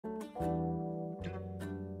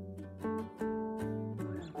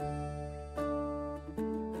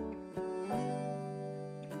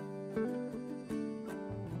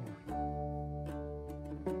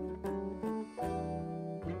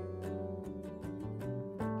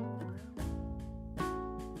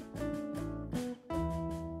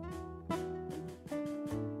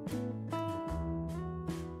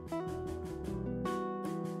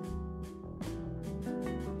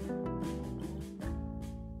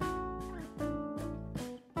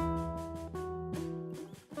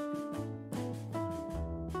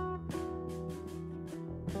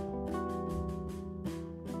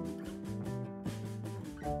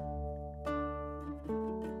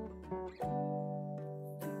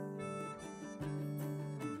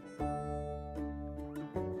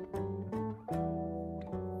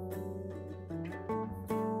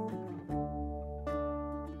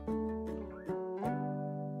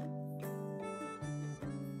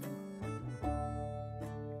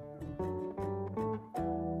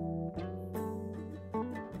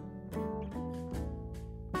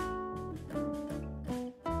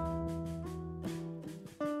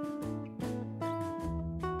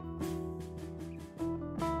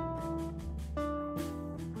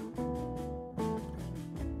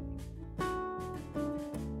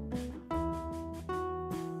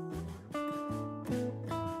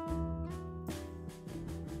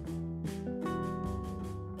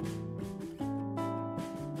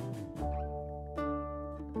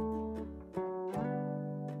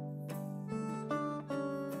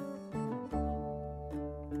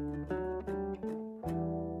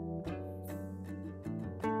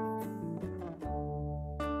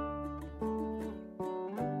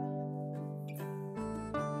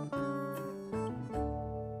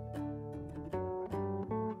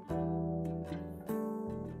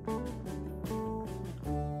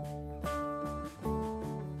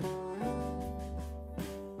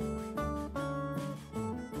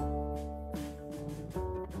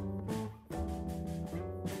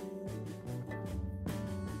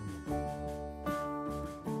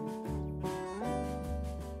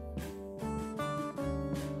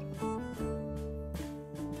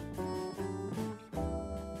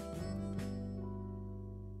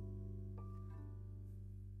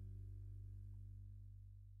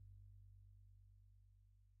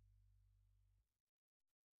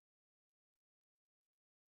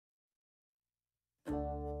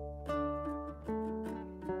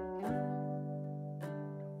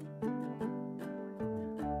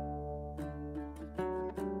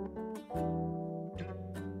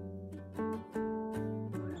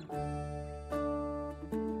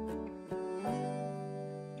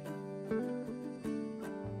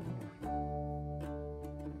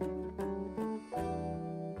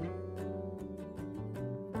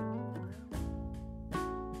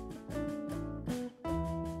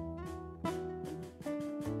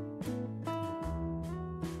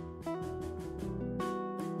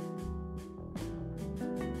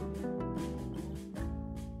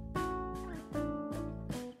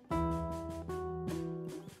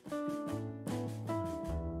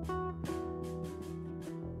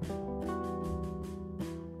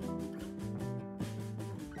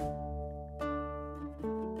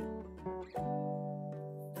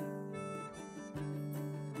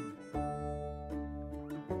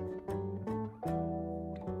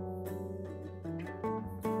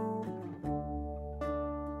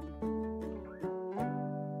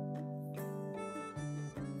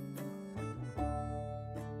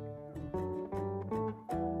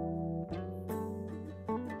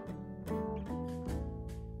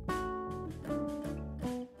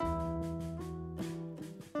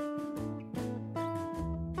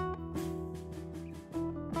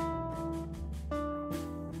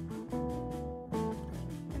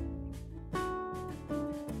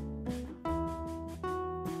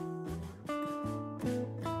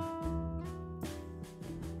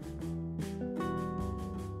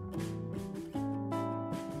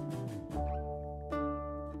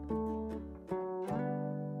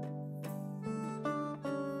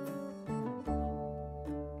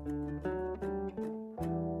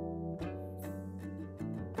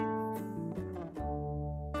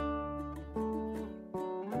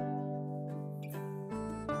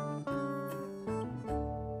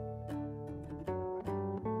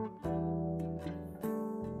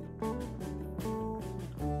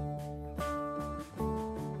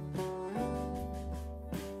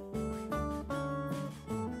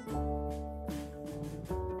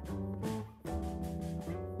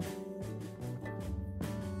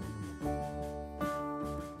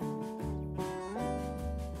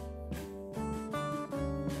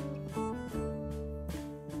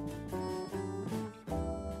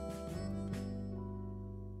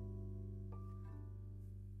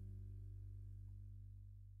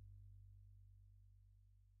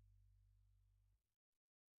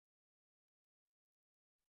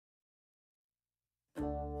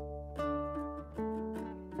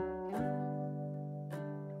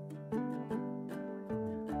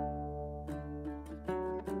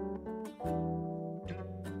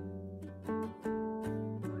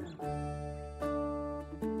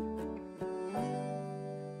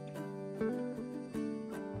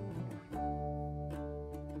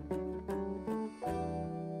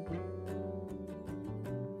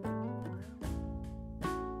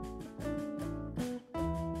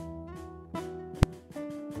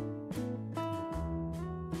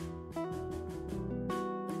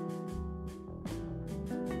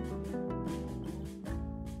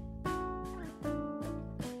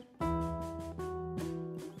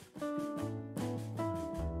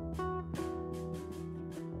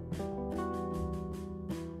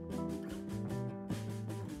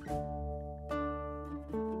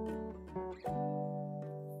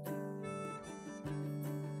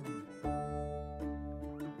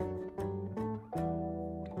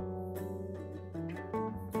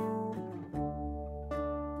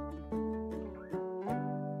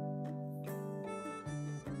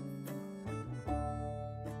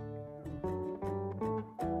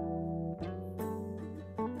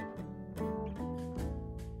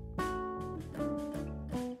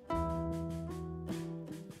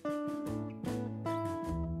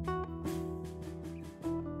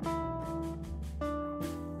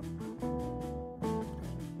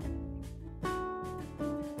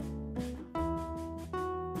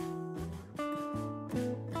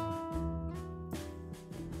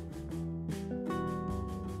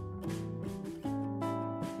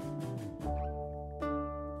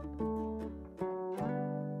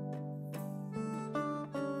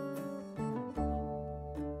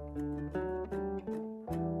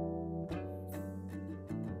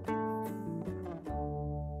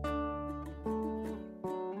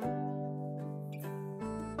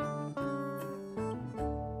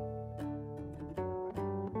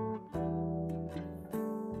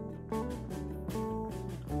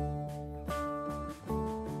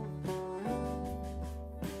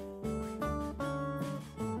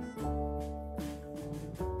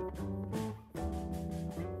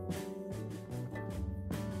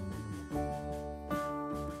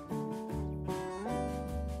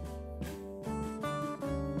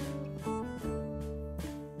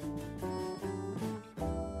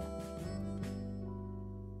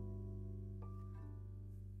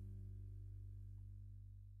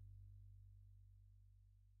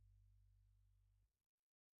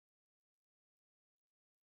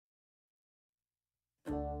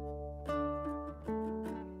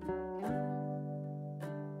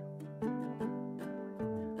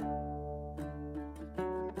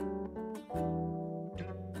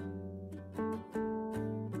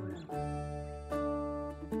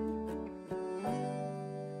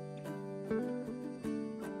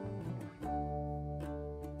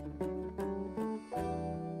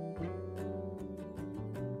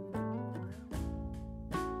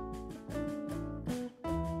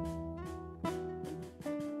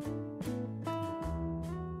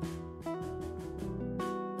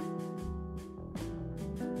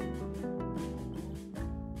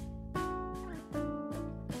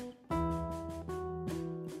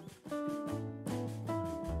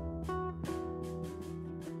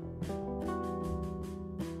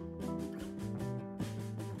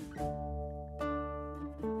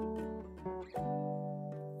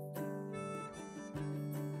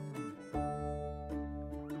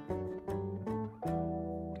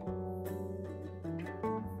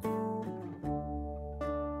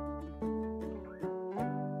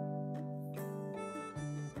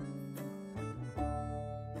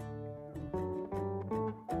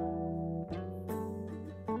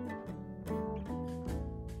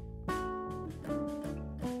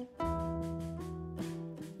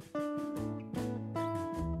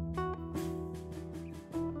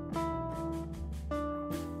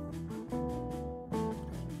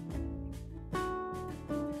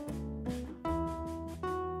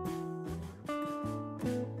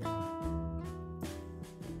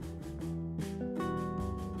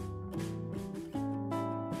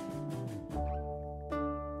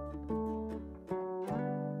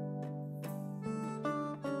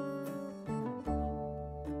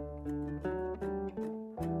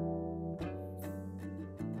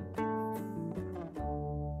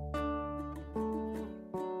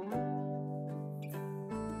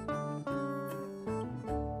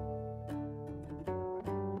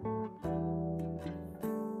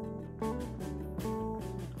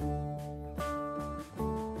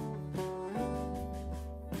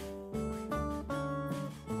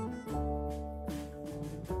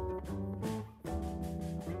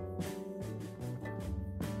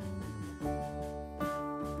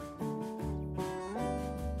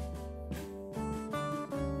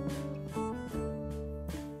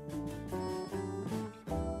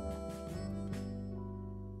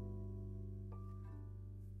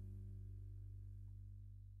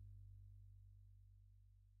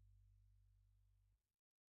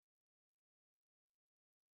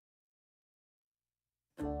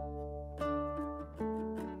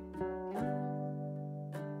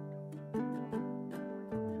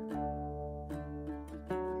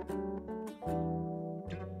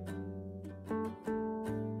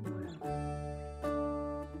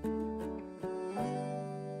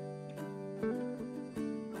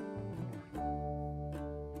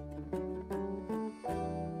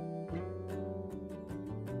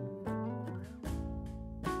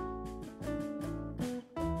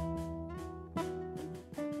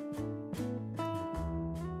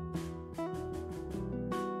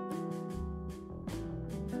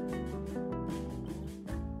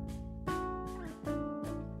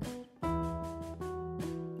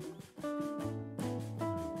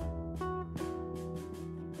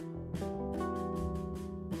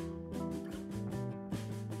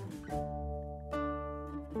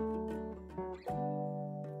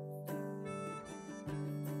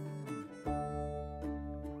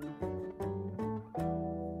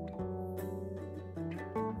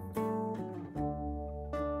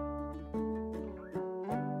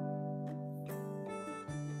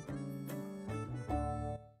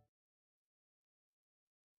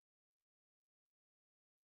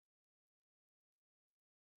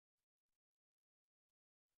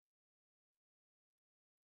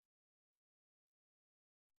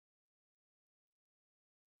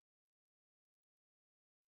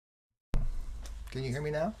Can you hear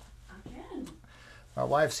me now? I can. My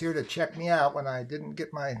wife's here to check me out when I didn't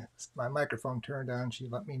get my microphone turned on. She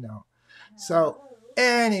let me know. So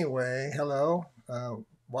anyway, hello.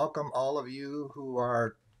 Welcome all of you who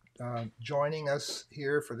are joining us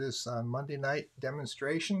here for this Monday night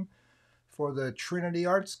demonstration for the Trinity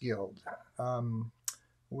Arts Guild.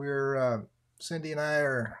 We're Cindy and I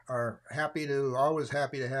are always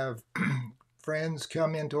happy to have friends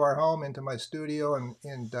come into our home, into my studio,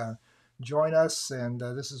 and join us. And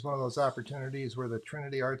this is one of those opportunities where the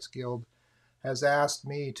Trinity Arts Guild has asked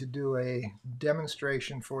me to do a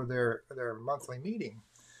demonstration for their monthly meeting.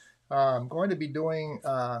 I'm going to be doing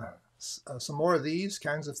some more of these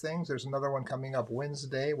kinds of things. There's another one coming up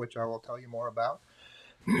Wednesday, which I will tell you more about.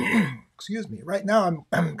 Excuse me. Right now,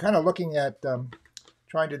 I'm kind of looking at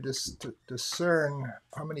trying to discern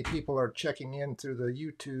how many people are checking in through the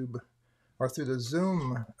YouTube or through the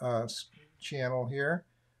Zoom channel here.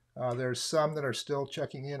 There's some that are still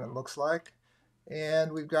checking in, it looks like.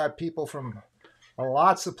 And we've got people from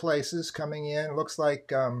lots of places coming in. Looks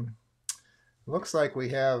like we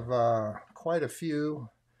have quite a few.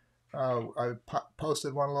 I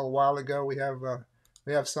posted one a little while ago. We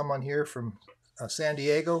have someone here from San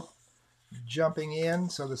Diego jumping in.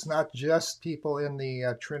 So it's not just people in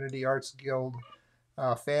the Trinity Arts Guild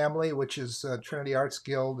family, which is Trinity Arts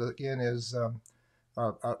Guild again is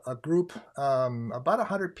a group about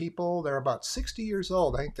 100 people. They're about 60 years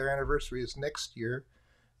old. I think their anniversary is next year,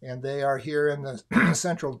 and they are here in the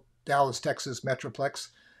central Dallas, Texas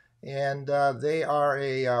metroplex, and they are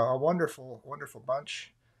a wonderful, wonderful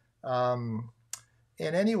bunch. And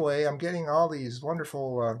anyway, I'm getting all these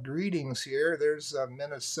wonderful greetings here. There's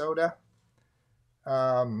Minnesota,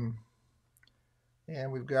 and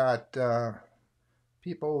we've got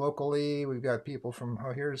people locally. We've got people from,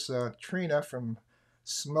 oh, here's Trina from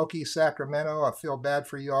Smoky, Sacramento. I feel bad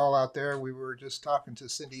for you all out there. We were just talking to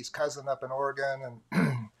Cindy's cousin up in Oregon,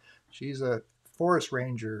 and she's a forest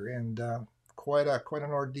ranger, and quite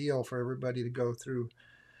an ordeal for everybody to go through.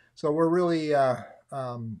 So we're really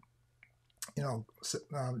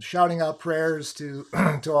shouting out prayers to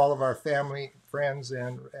to all of our family, friends,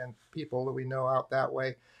 and people that we know out that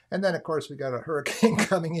way. And then, of course, we got a hurricane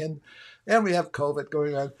coming in, and we have COVID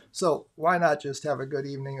going on. So why not just have a good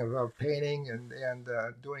evening of painting and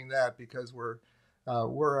doing that, because we're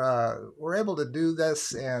able to do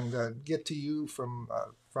this and get to you from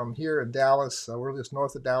here in Dallas. We're just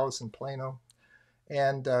north of Dallas in Plano,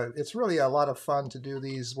 and it's really a lot of fun to do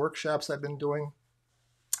these workshops I've been doing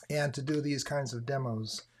and to do these kinds of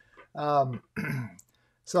demos.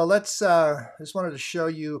 So let's, I just wanted to show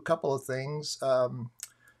you a couple of things.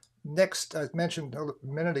 Next, I mentioned a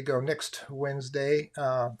minute ago, next Wednesday,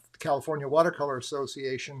 the California Watercolor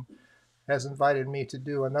Association has invited me to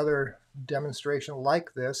do another demonstration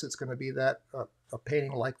like this. It's going to be that a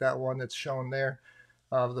painting like that one that's shown there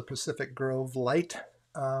of the Pacific Grove lighthouse.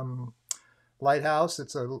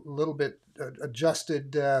 It's a little bit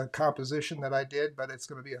adjusted composition that I did, but it's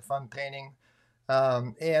going to be a fun painting.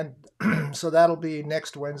 And so that'll be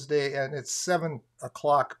next Wednesday, and it's 7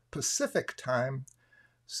 o'clock Pacific time.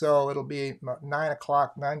 So it'll be 9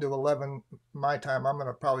 o'clock, 9 to 11 my time. I'm going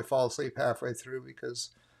to probably fall asleep halfway through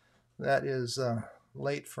because that is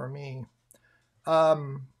late for me.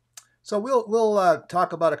 So we'll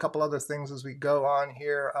talk about a couple other things as we go on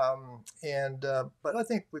here. But I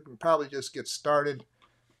think we can probably just get started.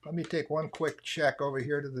 Let me take one quick check over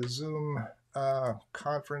here to the Zoom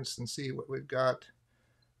conference and see what we've got.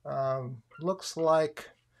 Looks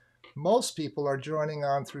like most people are joining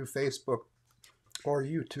on through Facebook or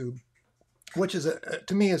YouTube, which is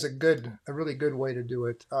to me is a really good way to do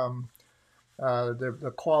it.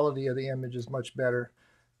 The quality of the image is much better.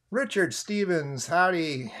 Richard Stevens,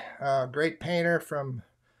 howdy, great painter from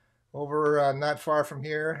over not far from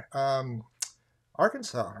here,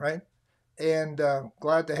 Arkansas, right? And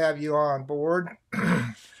glad to have you on board.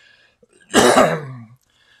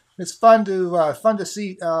 It's fun to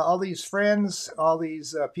see all these friends, all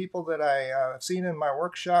these people that I've seen in my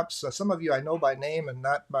workshops. Some of you I know by name and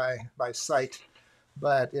not by sight,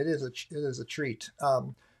 but it is a treat.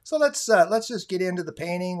 So let's just get into the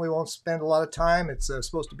painting. We won't spend a lot of time. It's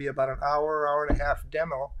supposed to be about an hour and a half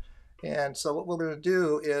demo. And so what we're going to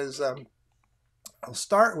do is I'll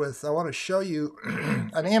start with, I want to show you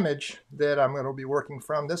an image that I'm going to be working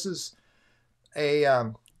from. This is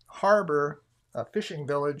a harbor, a fishing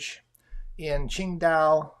village in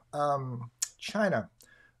Qingdao, China.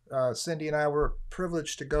 Cindy and I were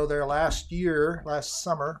privileged to go there last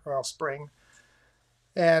summer, well, spring,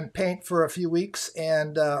 and paint for a few weeks.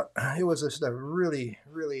 And it was just a really,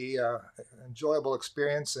 really enjoyable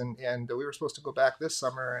experience. And we were supposed to go back this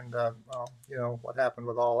summer, and well, you know what happened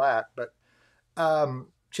with all that. But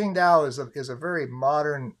Qingdao is a very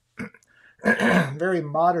modern, very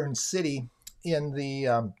modern city in the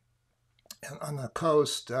on the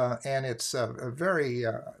coast, and it's very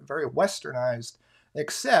very westernized.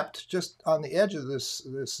 Except just on the edge of this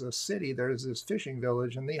city, there's this fishing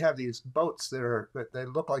village, and they have these boats that they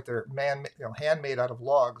look like they're handmade out of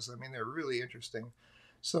logs. I mean, they're really interesting.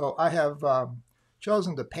 So I have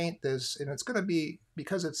chosen to paint this, and it's going to be,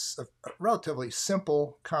 because it's a relatively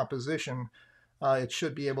simple composition. I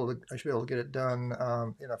should be able to get it done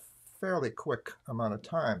in a fairly quick amount of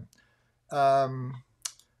time.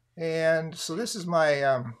 And so this is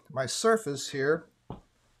my my surface here,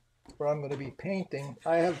 where I'm going to be painting.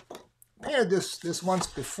 I have painted this once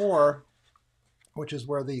before, which is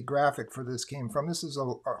where the graphic for this came from. This is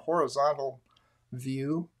a horizontal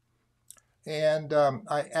view, and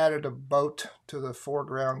I added a boat to the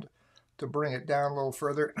foreground to bring it down a little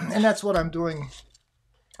further, and that's what I'm doing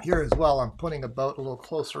here as well. I'm putting a boat a little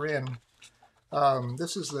closer in.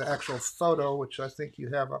 This is the actual photo, which I think you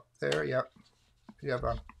have up there. Yep, you have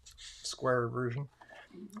a square version,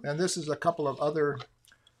 and this is a couple of other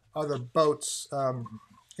boats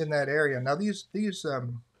in that area. Now these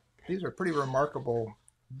are pretty remarkable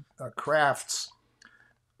crafts.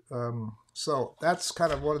 So that's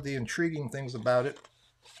kind of one of the intriguing things about it.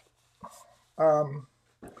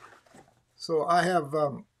 So I have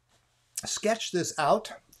sketched this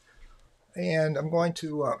out, and I'm going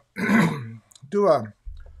to do a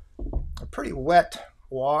pretty wet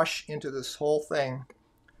wash into this whole thing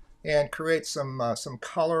and create some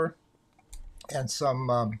color and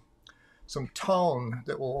some tone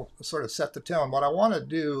that will sort of set the tone. What I want to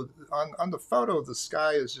do on the photo, the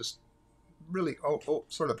sky is just really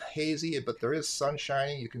sort of hazy, but there is sun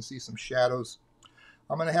shining. You can see some shadows.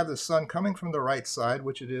 I'm going to have the sun coming from the right side,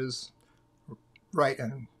 which it is right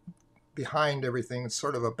and behind everything. It's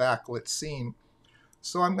sort of a backlit scene.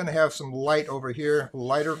 So I'm going to have some light over here,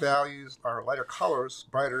 lighter values, or lighter colors,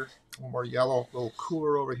 brighter, a little more yellow, a little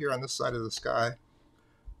cooler over here on this side of the sky.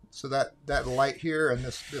 So that light here, and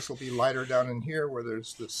this will be lighter down in here where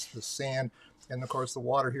there's the sand, and of course the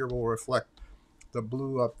water here will reflect the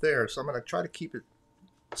blue up there. So I'm going to try to keep it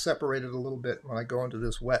separated a little bit when I go into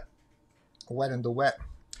this wet into wet.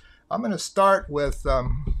 I'm going to start with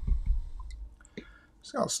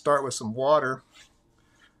I'll start with some water.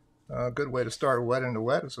 A good way to start wet into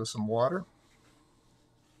wet is with some water.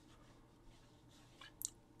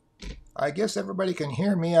 I guess everybody can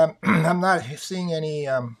hear me. I'm not seeing any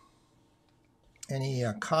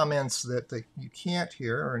comments that you can't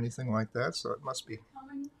hear or anything like that, so it must be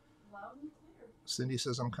coming loud and clear. Cindy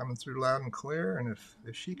says I'm coming through loud and clear, and if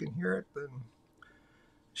she can hear it, then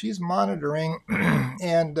she's monitoring.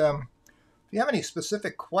 And if you have any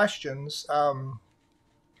specific questions,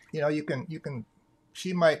 you can.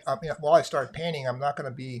 She might. While I start painting, I'm not going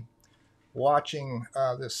to be watching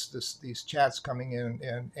these chats coming in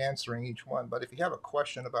and answering each one. But if you have a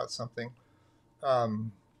question about something, let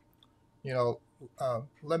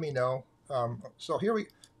me know. So here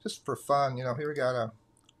just for fun, here we got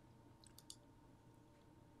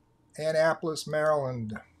Annapolis,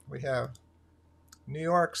 Maryland. We have New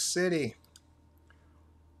York City.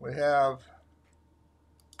 We have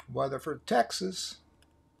Weatherford, Texas.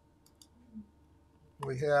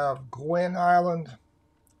 We have Gwynn Island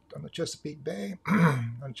on the Chesapeake Bay.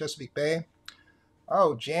 on Chesapeake Bay.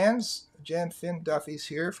 Oh, Jan Finn Duffy's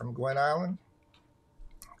here from Gwynn Island.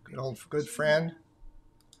 Good friend.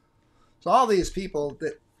 So all these people,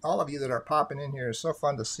 all of you that are popping in here, it's so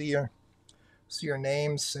fun to see your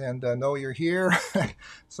names and know you're here.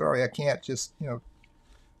 Sorry, I can't just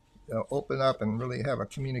open up and really have a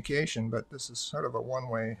communication, but this is sort of a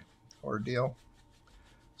one-way ordeal.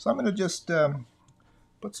 So I'm going to just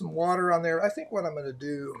put some water on there. I think what I'm going to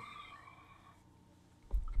do,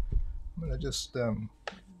 I'm going to just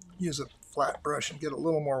use a flat brush and get a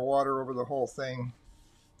little more water over the whole thing.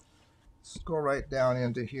 Let's go right down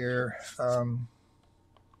into here. One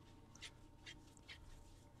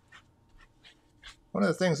of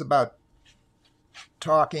the things about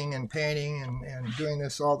talking and painting and doing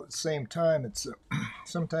this all at the same time, it's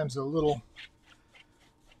sometimes the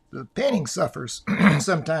painting suffers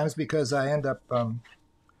sometimes because I end up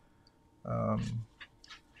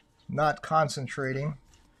not concentrating.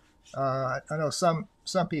 I know some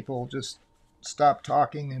people just stop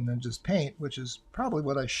talking and then just paint, which is probably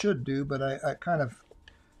what I should do, but I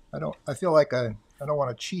feel like I don't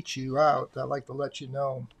want to cheat you out. I like to let you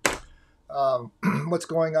know what's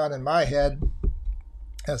going on in my head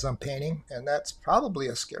as I'm painting, and that's probably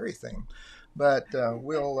a scary thing, but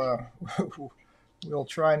we'll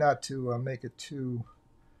try not to make it too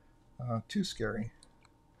scary.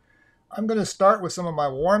 I'm going to start with some of my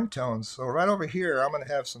warm tones. So right over here, I'm going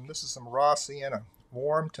to have this is some raw sienna,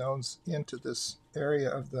 warm tones into this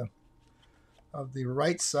area of the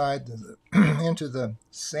right side, into the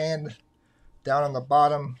sand down on the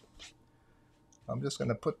bottom. I'm just going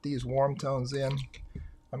to put these warm tones in.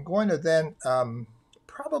 I'm going to then,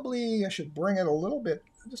 probably I should bring it a little bit,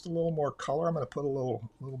 just a little more color. I'm going to put a little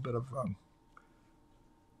bit of a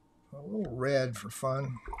little red for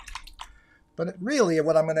fun. But really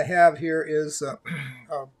what I'm going to have here is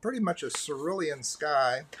pretty much a cerulean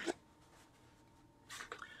sky.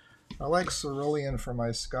 I like cerulean for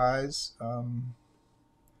my skies.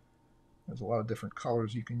 There's a lot of different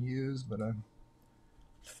colors you can use, but it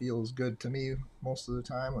feels good to me most of the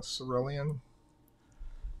time with cerulean.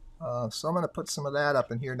 So I'm going to put some of that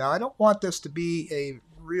up in here. Now I don't want this to be a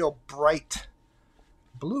real bright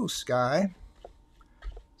blue sky.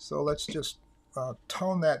 So let's just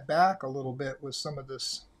tone that back a little bit with some of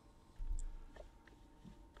this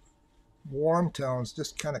warm tones.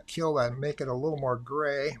 Just kind of kill that and make it a little more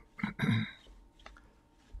gray.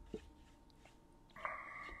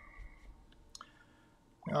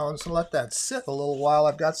 Now let's let that sit a little while.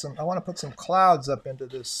 I want to put some clouds up into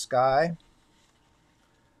this sky.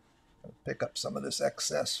 Pick up some of this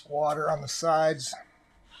excess water on the sides.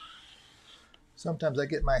 Sometimes I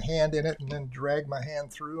get my hand in it and then drag my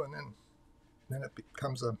hand through, and then it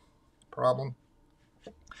becomes a problem.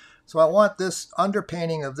 So I want this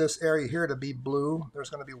underpainting of this area here to be blue. There's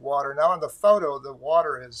going to be water. Now in the photo, the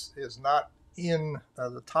water is not in,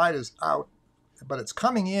 the tide is out, but it's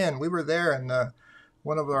coming in. We were there, and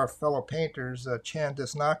one of our fellow painters, Chan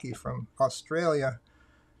Disnaki from Australia,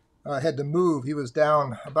 had to move. He was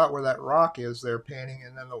down about where that rock is there painting,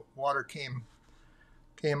 and then the water came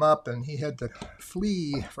up, and he had to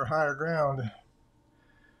flee for higher ground.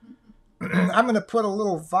 I'm going to put a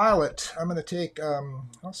little violet. I'm going to take.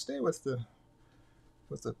 I'll stay with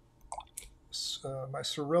my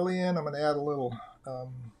cerulean. I'm going to add a little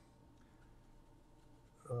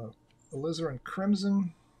alizarin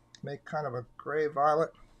crimson. Make kind of a gray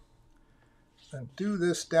violet, and do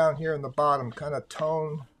this down here in the bottom. Kind of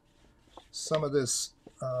tone some of this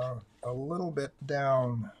a little bit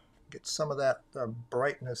down. Get some of that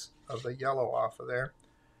brightness of the yellow off of there.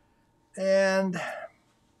 And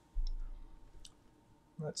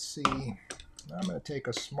let's see, I'm going to take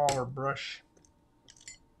a smaller brush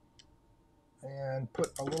and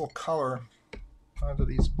put a little color onto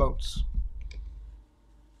these boats.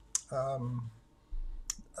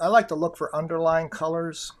 I like to look for underlying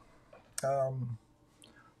colors.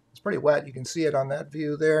 It's pretty wet. You can see it on that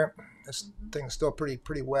view there. This thing's still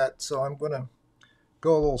pretty wet, so I'm going to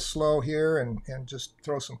go a little slow here and just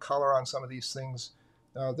throw some color on some of these things.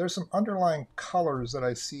 There's some underlying colors that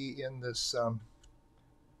I see in this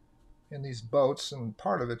in these boats, and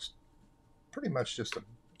part of it's pretty much just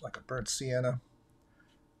like a burnt sienna.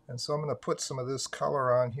 And so I'm going to put some of this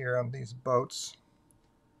color on here on these boats,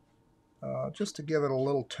 just to give it a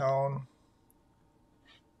little tone.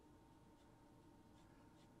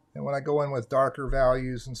 And when I go in with darker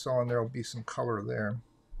values and so on, there will be some color there.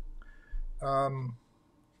 I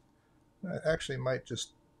actually might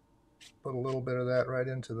just put a little bit of that right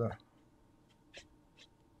into the...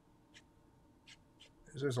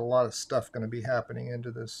 There's a lot of stuff going to be happening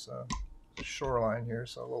into this shoreline here,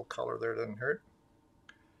 so a little color there doesn't hurt.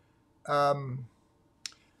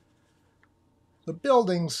 The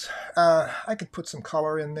buildings, I could put some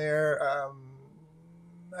color in there.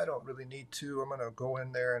 I don't really need to. I'm going to go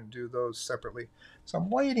in there and do those separately. So I'm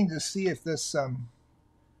waiting to see if this... I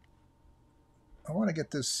want to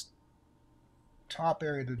get this top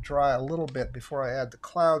area to dry a little bit before I add the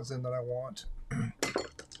clouds in that I want.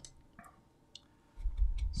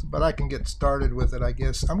 But I can get started with it, I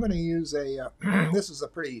guess. I'm going to use a, this is a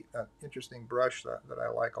pretty interesting brush that I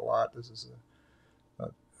like a lot. This is a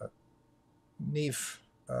Neef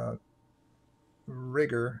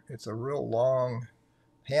rigger. It's a real long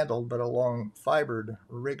handled, but a long fibered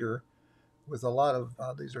rigger with a lot of,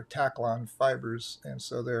 these are Taklon fibers, and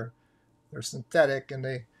so they're synthetic, and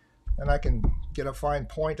I can get a fine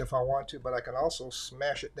point if I want to, but I can also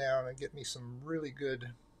smash it down and get me some really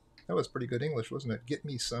good... That was pretty good English, wasn't it? Get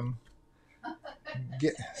me some.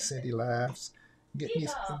 Cindy laughs. Get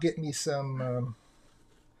me some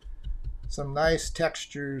nice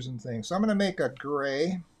textures and things. So I'm going to make a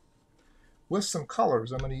gray with some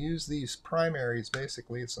colors. I'm going to use these primaries,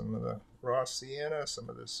 basically some of the raw sienna, some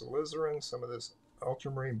of this alizarin, some of this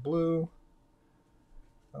ultramarine blue.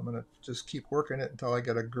 I'm going to just keep working it until I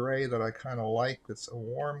get a gray that I kind of like. That's a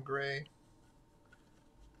warm gray.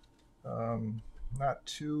 Not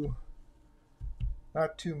too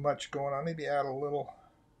much going on. Maybe add a little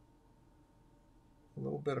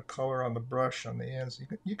bit of color on the brush on the ends.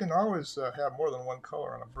 You can always have more than one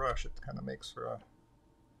color on a brush. It kind of makes for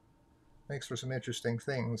some interesting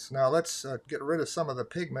things. Now let's get rid of some of the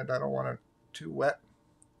pigment. I don't want it too wet.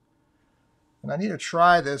 And I need to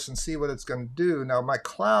try this and see what it's going to do. Now my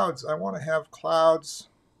clouds, I want to have clouds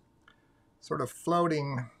sort of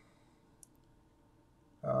floating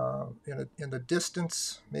in the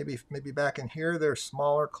distance, maybe back in here. There's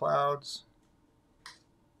smaller clouds,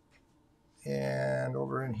 and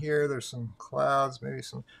over in here there's some clouds, maybe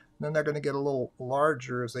some. And then they're going to get a little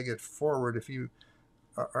larger as they get forward. If you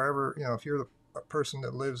are ever, if you're a person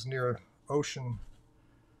that lives near ocean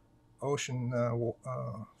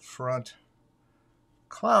front,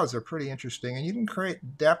 clouds are pretty interesting, and you can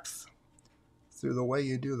create depth through the way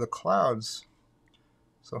you do the clouds.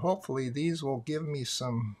 So hopefully these will give me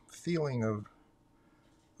some feeling of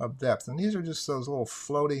depth. And these are just those little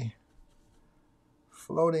floating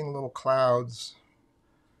little clouds.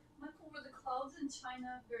 Michael, were the clouds in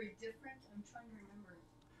China very different? I'm trying to remember.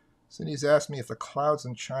 Cindy's asked me if the clouds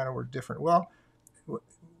in China were different. Well,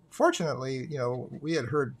 fortunately, we had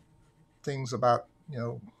heard things about,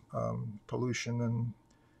 pollution, and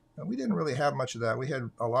we didn't really have much of that. We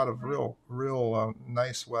had a lot of real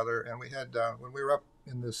nice weather, and we had when we were up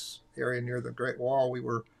in this area near the Great Wall, we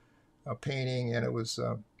were painting, and it was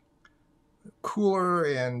cooler,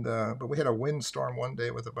 and but we had a windstorm one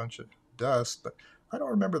day with a bunch of dust. But I don't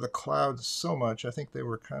remember the clouds so much. I think they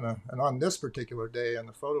were kind of, and on this particular day, and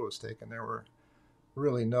the photo was taken, there were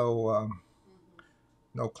really no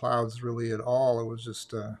clouds really at all. It was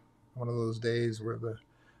just one of those days where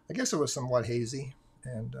I guess it was somewhat hazy,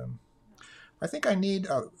 and I think I need,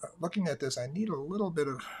 looking at this, I need a little bit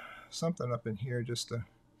of something up in here just to,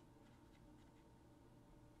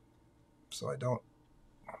 so I don't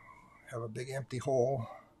have a big empty hole.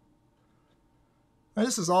 Now,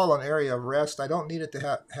 this is all an area of rest. I don't need it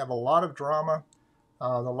to have a lot of drama.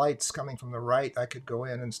 The light's coming from the right. I could go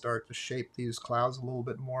in and start to shape these clouds a little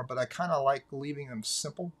bit more, but I kind of like leaving them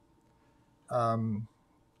simple.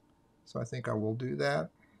 So I think I will do that.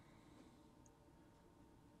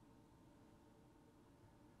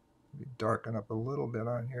 Maybe darken up a little bit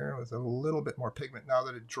on here with a little bit more pigment. Now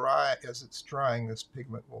that as it's drying, this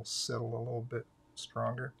pigment will settle a little bit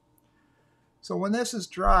stronger. So when this is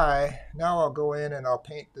dry, now I'll go in and I'll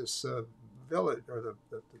paint this village, or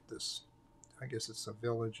this, I guess it's a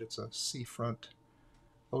village. It's a seafront,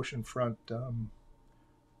 oceanfront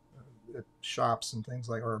shops and things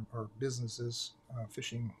like, or businesses,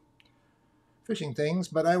 fishing things.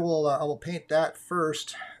 But I will paint that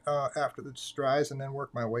first after this dries, and then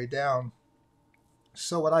work my way down.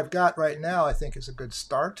 So what I've got right now, I think, is a good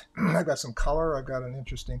start. I've got some color. I've got an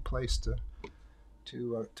interesting place to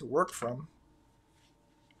work from.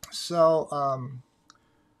 So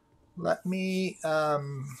let me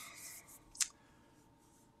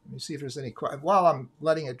see if there's any. While I'm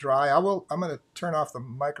letting it dry, I'm going to turn off the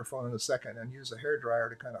microphone in a second and use a hair dryer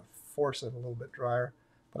to kind of force it a little bit drier.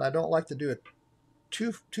 But I don't like to do it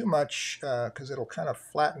too much because it'll kind of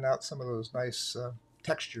flatten out some of those nice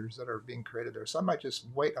textures that are being created there. So I might just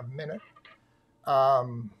wait a minute.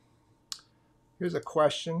 Here's a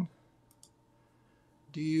question.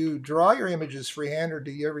 Do you draw your images freehand, or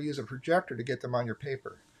do you ever use a projector to get them on your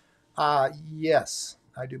paper? Yes,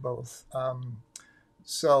 I do both.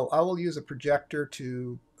 So I will use a projector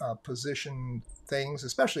to position things,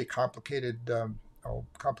 especially complicated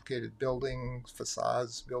buildings,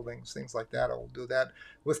 facades, buildings, things like that. I will do that.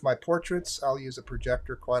 With my portraits, I'll use a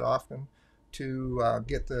projector quite often to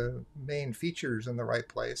get the main features in the right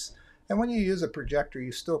place. And when you use a projector,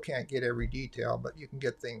 you still can't get every detail, but you can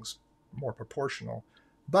get things more proportional.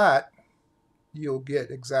 But you'll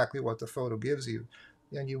get exactly what the photo gives you,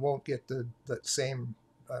 and you won't get the same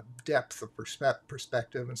depth of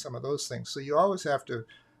perspective and some of those things. So you always have to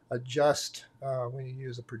adjust when you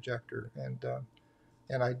use a projector,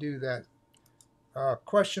 and I do that.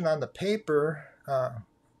 Question on the paper.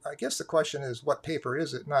 I guess the question is, what paper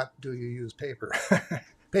is it? Not, do you use paper?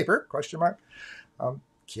 Paper? Question mark.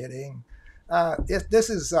 Kidding. This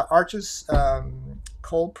is Arches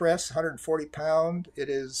cold press, 140 pound. It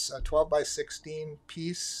is a 12 by 16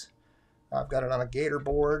 piece. I've got it on a gator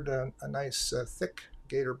board, a nice thick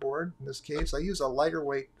gator board in this case. I use a lighter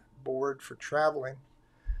weight board for traveling,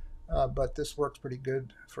 but this works pretty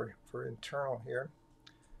good for internal here.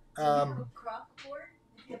 Do you have a crock board?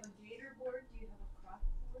 If you have a gator board, do you have a crock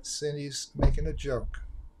board? Cindy's making a joke.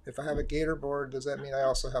 If I have a gator board, does that mean I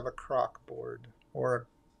also have a crock board? Or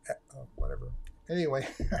whatever. Anyway,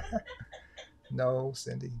 no,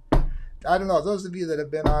 Cindy. I don't know. Those of you that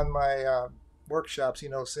have been on my workshops,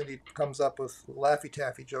 Cindy comes up with Laffy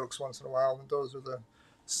Taffy jokes once in a while, and those are the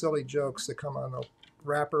silly jokes that come on the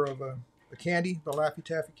wrapper of a candy, the Laffy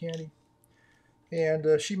Taffy candy.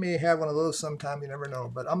 And she may have one of those sometime. You never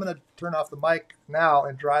know. But I'm going to turn off the mic now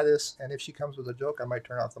and dry this. And if she comes with a joke, I might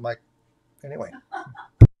turn off the mic anyway.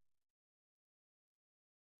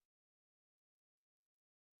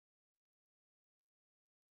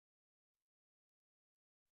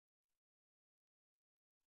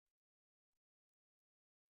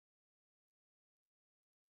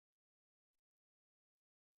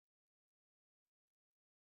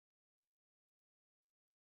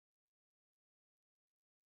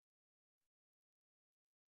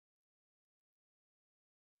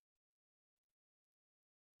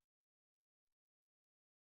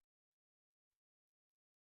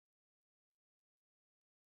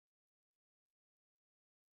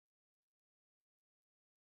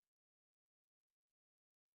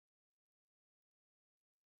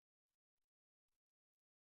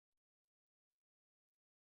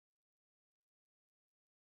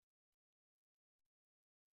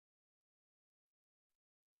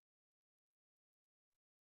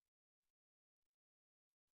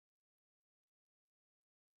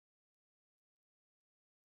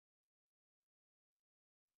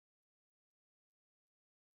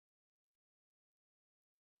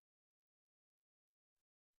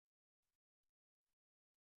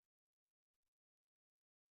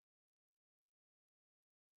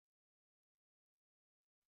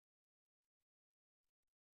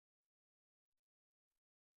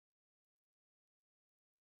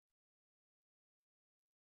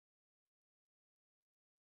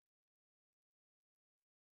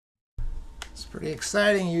 It's pretty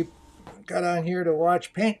exciting. You got on here to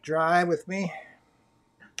watch paint dry with me.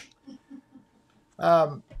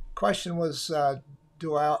 Question was,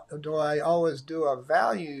 do I always do a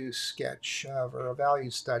value sketch or a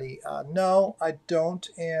value study? No, I don't,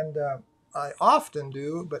 and I often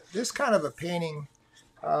do. But this kind of a painting,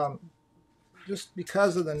 um, just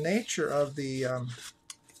because of the nature of the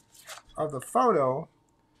photo,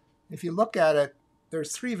 if you look at it,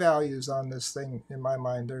 there's three values on this thing in my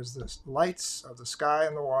mind. There's the lights of the sky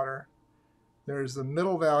and the water. There's the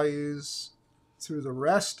middle values through the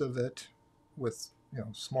rest of it with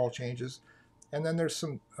small changes, and then there's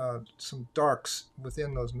some darks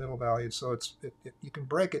within those middle values. So you can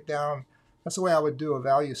break it down. That's the way I would do a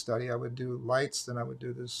value study. I would do lights, then I would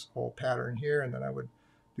do this whole pattern here, and then I would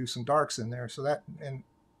do some darks in there. So that, and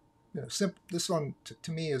this one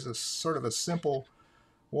to me is a sort of a simple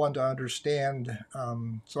one to understand.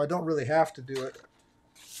 So I don't really have to do it.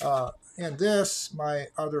 And this, my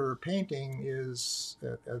other painting, is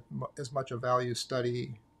as much a value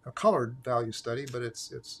study, a colored value study, but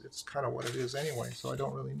it's kind of what it is anyway. So I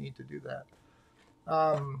don't really need to do that.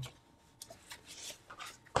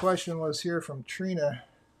 Question was here from Trina.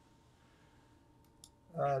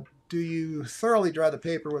 Do you thoroughly dry the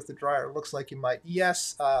paper with the dryer? It looks like you might.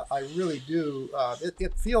 Yes, I really do.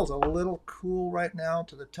 It feels a little cool right now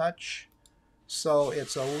to the touch, so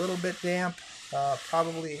it's a little bit damp,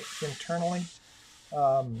 probably internally.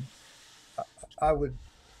 I would.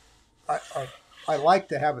 I like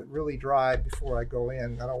to have it really dry before I go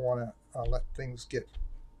in. I don't want to let things get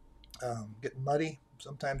muddy.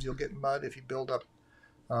 Sometimes you'll get mud if you build up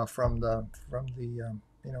from the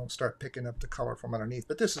start picking up the color from underneath.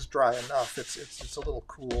 But this is dry enough. It's a little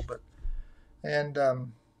cool, but I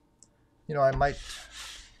might.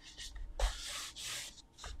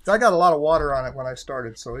 I got a lot of water on it when I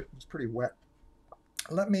started, so it was pretty wet.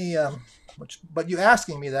 Let me. But you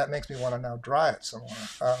asking me that makes me want to now dry it some more.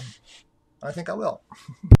 I think I will.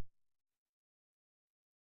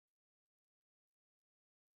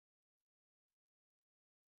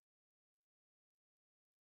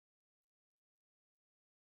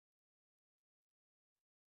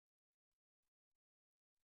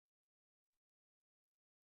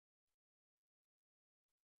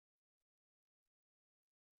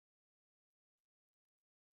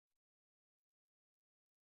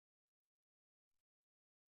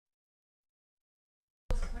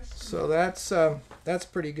 So that's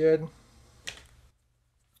pretty good.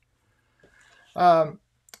 Um,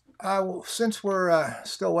 since we're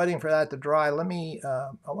still waiting for that to dry, let me.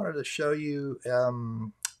 I wanted to show you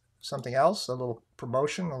something else, a little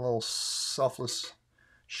promotion, a little selfless,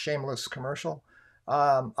 shameless commercial.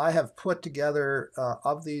 I have put together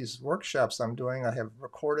of these workshops I'm doing. I have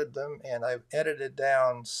recorded them and I've edited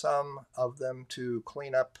down some of them to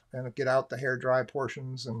clean up and get out the hair dry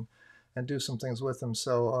portions and do some things with them.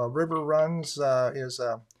 So River Runs is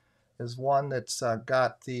one that's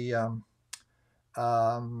got the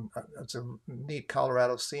it's a neat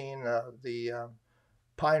Colorado scene. The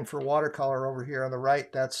Pine for Watercolor over here on the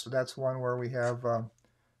right. That's one where we have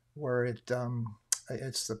where it's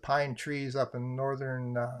the pine trees up in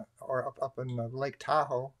northern or up in Lake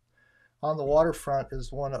Tahoe. On the waterfront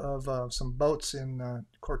is one of some boats in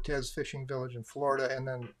Cortez Fishing Village in Florida, and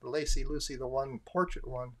then Lacy Lucy, the one portrait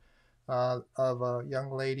one of a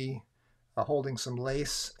young lady holding some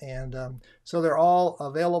lace, and so they're all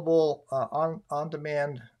available on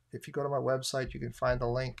demand. If you go to my website, you can find the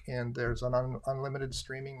link, and there's an unlimited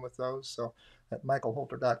streaming with those. So at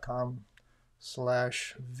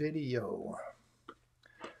michaelholter.com/video.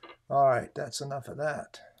 All right, that's enough of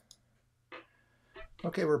that.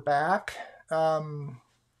 Okay, we're back. Thanks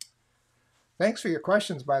for your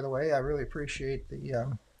questions, by the way. I really appreciate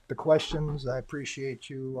the questions. I appreciate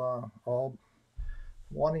you all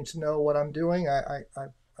wanting to know what I'm doing. I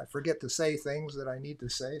forget to say things that I need to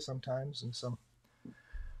say sometimes, and so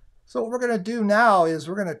what we're going to do now is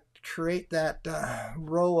we're going to create that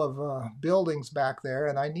row of buildings back there,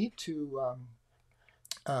 and I need to.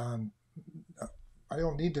 I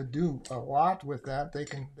don't need to do a lot with that. They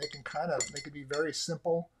can be very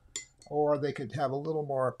simple, or they could have a little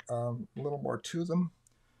more to them.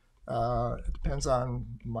 It depends on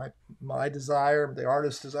my desire, the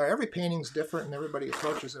artist's desire. Every painting's different, and everybody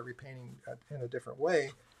approaches every painting in a different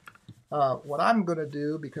way. What I'm going to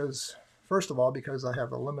do, because first of all, because I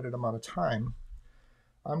have a limited amount of time,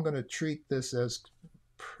 I'm going to treat this as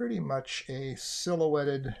pretty much a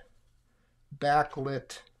silhouetted,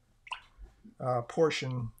 backlit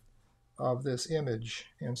portion of this image.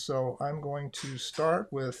 And so I'm going to start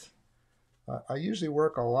with, I usually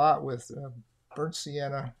work a lot with burnt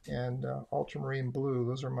sienna and ultramarine blue.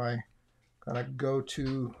 Those are my kind of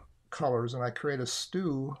go-to colors, and I create a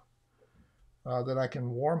stew that I can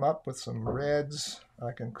warm up with some reds.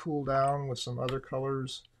 I can cool down with some other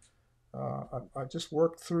colors. I just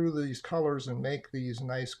work through these colors and make these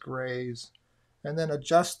nice grays and then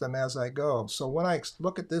adjust them as I go. So when I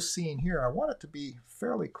look at this scene here, I want it to be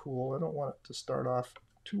fairly cool. I don't want it to start off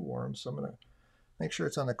too warm, so I'm going to make sure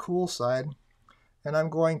it's on the cool side. And I'm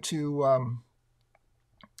going to,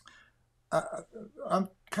 I'm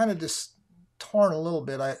kind of just torn a little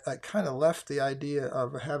bit. I kind of left the idea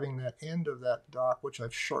of having that end of that dock, which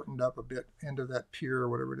I've shortened up a bit, end of that pier or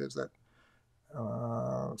whatever it is, that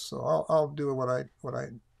so I'll do what I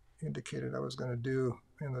indicated I was going to do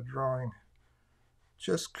in the drawing.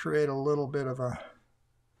 Just create a little bit of a,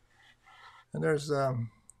 and there's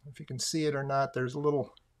if you can see it or not, there's a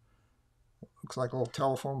little, looks like little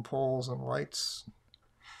telephone poles and lights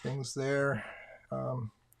things there.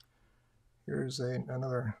 Here's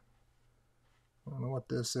another, I don't know what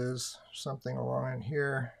this is, something along in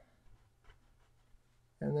here.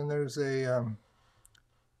 And then there's a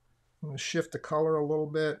I'm going to shift the color a little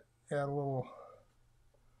bit, add a little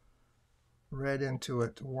red into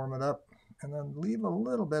it to warm it up, and then leave a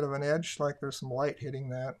little bit of an edge, like there's some light hitting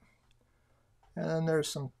that. And then there's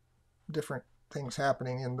some different things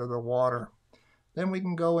happening into the water. Then we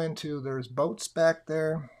can go into, there's boats back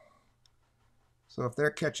there. So if they're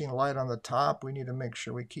catching light on the top, we need to make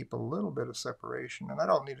sure we keep a little bit of separation. And I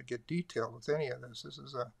don't need to get detailed with any of this. This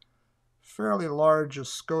is a fairly large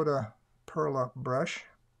Escoda Perla brush.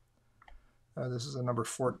 This is a number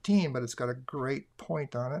 14, but it's got a great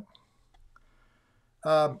point on it.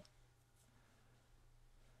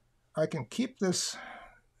 I can keep this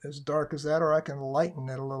as dark as that, or I can lighten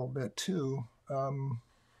it a little bit too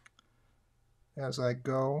as I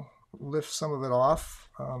go. Lift some of it off,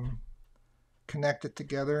 connect it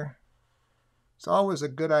together. It's always a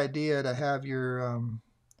good idea to have your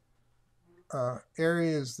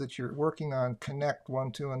areas that you're working on connect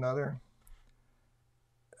one to another.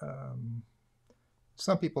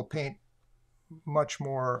 Some people paint much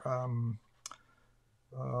more,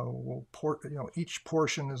 each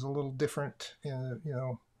portion is a little different,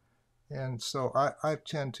 and so I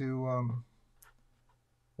tend to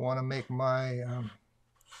want to make my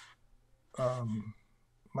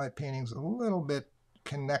my paintings a little bit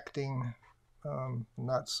connecting,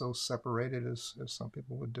 not so separated as some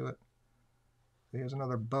people would do it. Here's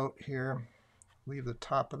another boat here. Leave the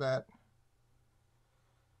top of that.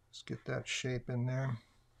 Let's get that shape in there.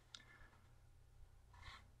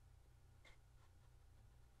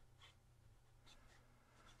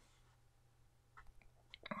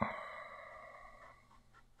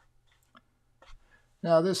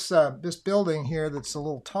 Now this building here that's a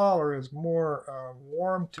little taller is more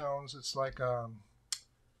warm tones. It's like I'm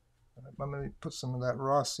going to put some of that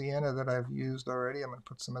raw sienna that I've used already. I'm going to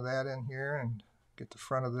put some of that in here and get the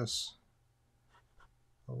front of this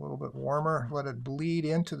a little bit warmer. Let it bleed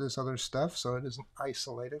into this other stuff so it isn't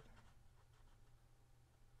isolated.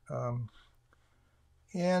 And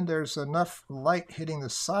there's enough light hitting the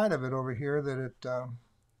side of it over here that it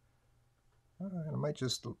I might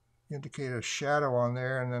just indicate a shadow on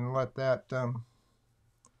there and then let that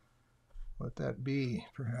be,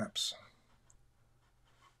 perhaps.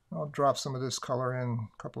 I'll drop some of this color in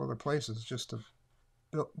a couple other places just to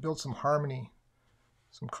build some harmony,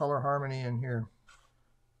 some color harmony in here.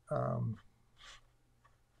 I'll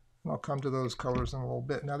come to those colors in a little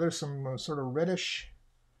bit. Now there's some sort of reddish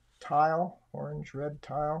tile, orange-red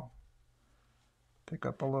tile. Pick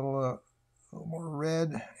up a little more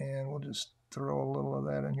red, and we'll just throw a little of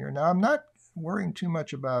that in here. Now I'm not worrying too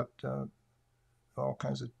much about all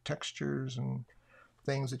kinds of textures and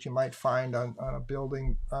things that you might find on a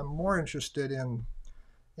building. I'm more interested in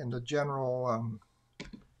the general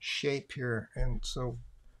shape here, and so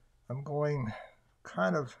I'm going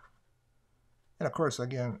kind of, and of course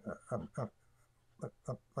again,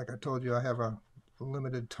 like I told you, I have a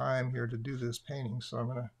limited time here to do this painting, so I'm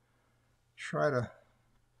going to try to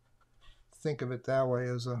think of it that way,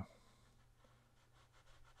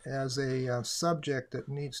 as a subject that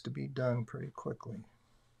needs to be done pretty quickly.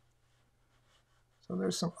 So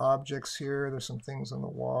there's some objects here, there's some things in the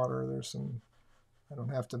water, there's some, I don't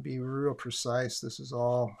have to be real precise, this is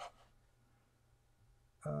all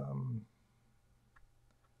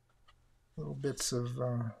little bits of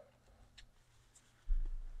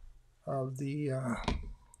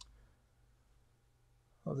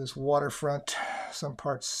this waterfront. Some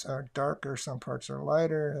parts are darker, some parts are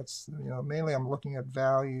lighter. That's, mainly I'm looking at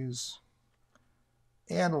values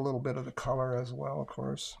and a little bit of the color as well, of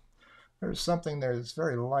course. There's something there that's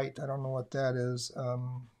very light. I don't know what that is.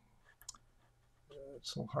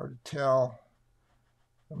 It's a little hard to tell.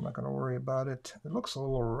 I'm not going to worry about it. It looks a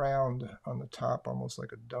little round on the top, almost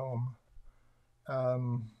like a dome.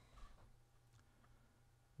 Um,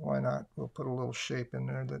 why not? We'll put a little shape in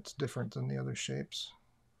there that's different than the other shapes.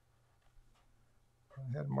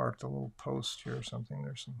 I had marked a little post here or something.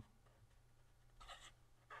 There's some.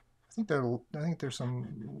 I think there's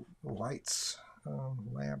some lights,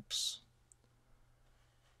 lamps.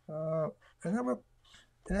 Uh, and,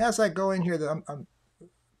 and as I go in here, I'm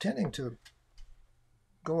tending to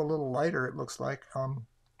go a little lighter. It looks like I'm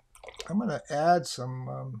going to add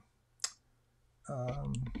um,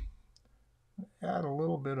 add a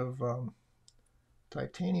little bit of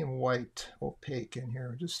titanium white opaque in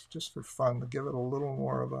here, just for fun, to give it a little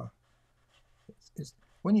more of a. It's,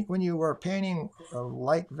 when you are painting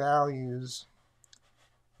light values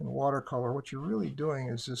in watercolor, what you're really doing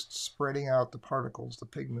is just spreading out the particles, the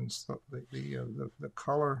pigments, the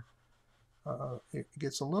color. It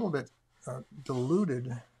gets a little bit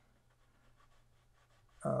diluted,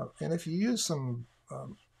 and if you use some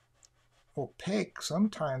opaque,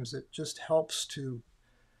 sometimes it just helps to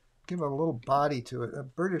give a little body to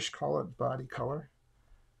it. British call it body color,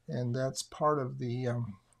 and that's part of the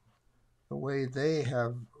way they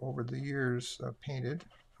have over the years painted.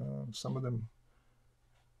 Some of them,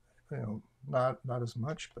 not as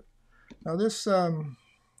much. But now this, I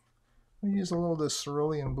use a little of this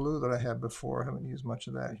cerulean blue that I had before. I haven't used much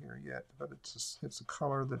of that here yet, but it's a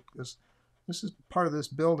color that is. This is part of this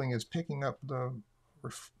building is picking up the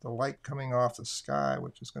light coming off the sky,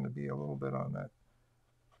 which is going to be a little bit on that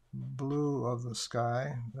blue of the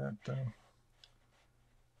sky. That there's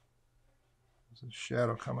a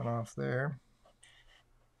shadow coming off there.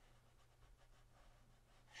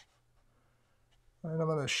 And I'm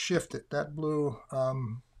going to shift it. That blue a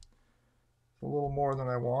little more than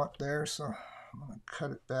I want there, so I'm going to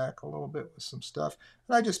cut it back a little bit with some stuff.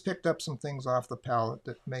 And I just picked up some things off the palette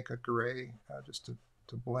that make a gray just to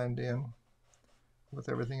blend in with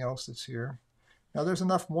everything else that's here. Now there's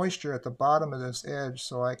enough moisture at the bottom of this edge,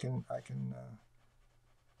 so I can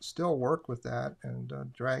still work with that and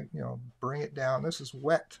drag, bring it down. This is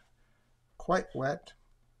wet, quite wet,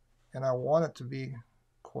 and I want it to be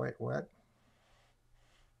quite wet.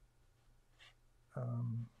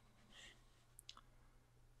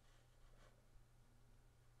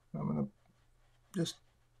 I'm going to just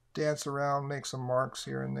dance around, make some marks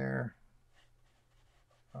here and there.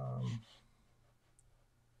 I'm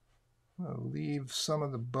going to leave some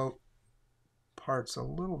of the boat parts a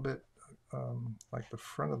little bit, like the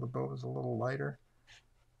front of the boat is a little lighter.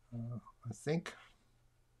 I think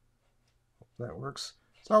that works.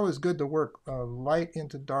 It's always good to work light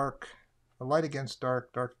into dark, light against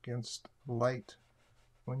dark, dark against light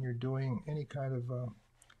when you're doing any kind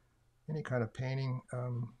of painting.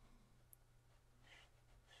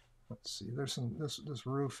 Let's see. There's some. This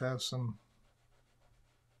roof has some.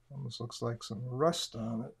 Almost looks like some rust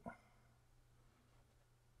on it.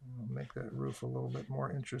 I'll make that roof a little bit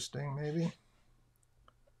more interesting, maybe.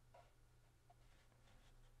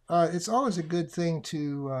 It's always a good thing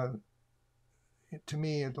to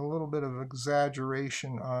me, a little bit of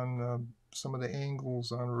exaggeration on some of the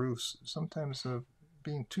angles on roofs. Sometimes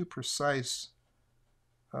being too precise,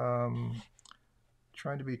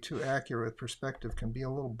 trying to be too accurate with perspective can be a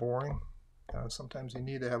little boring. Sometimes you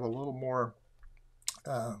need to have a little more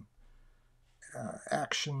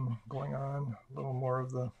action going on, a little more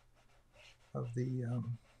of the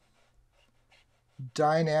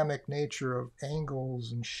dynamic nature of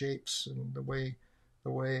angles and shapes and the way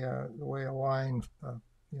a line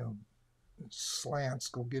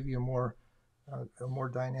slants will give you a more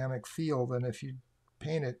dynamic feel than if you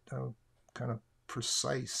paint it kind of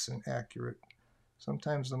precise and accurate.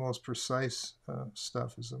 Sometimes the most precise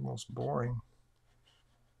stuff is the most boring.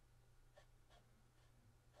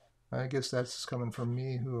 I guess that's coming from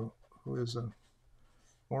me, who is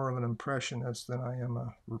more of an impressionist than I am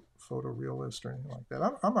a photorealist or anything like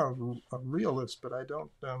that. I'm a realist, but I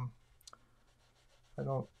don't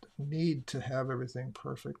need to have everything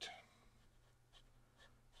perfect.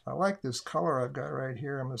 I like this color I've got right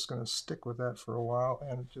here. I'm just going to stick with that for a while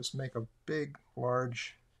and just make a big,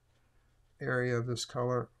 large area of this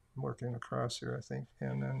color. I'm working across here, I think,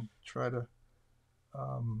 and then try to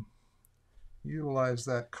utilize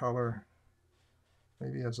that color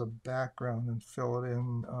maybe as a background and fill it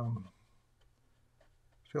in,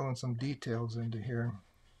 fill in some details into here,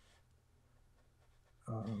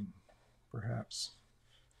 perhaps.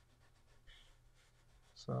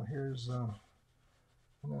 So here's, and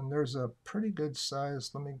then there's a pretty good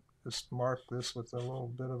size. Let me just mark this with a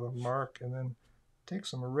little bit of a mark, and then take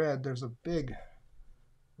some red. There's a big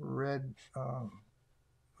red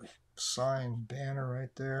sign banner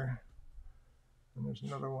right there. And there's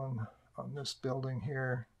another one on this building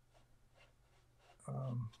here.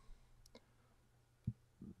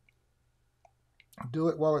 Do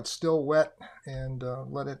it while it's still wet and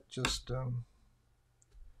let it just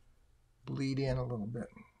bleed in a little bit.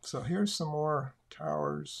 So here's some more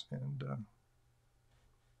towers and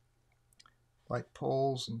like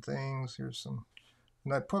poles and things. Here's some,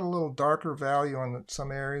 and I put a little darker value on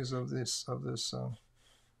some areas of this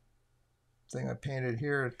thing I painted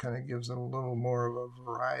here. It kind of gives it a little more of a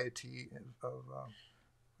variety of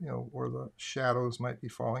where the shadows might be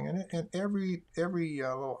falling. And every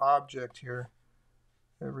little object here,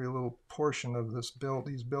 every little portion of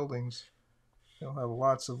these buildings, they'll have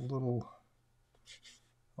lots of little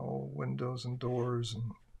windows and doors and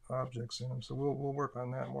objects in them. So we'll work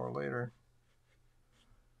on that more later.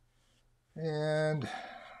 And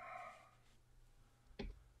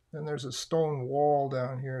then there's a stone wall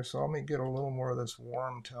down here, so let me get a little more of this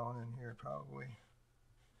warm tone in here probably.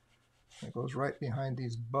 It goes right behind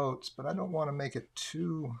these boats, but I don't want to make it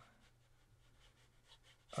too,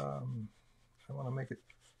 I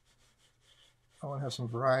want to have some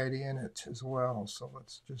variety in it as well. So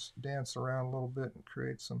let's just dance around a little bit and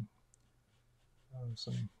create some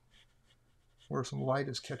where some light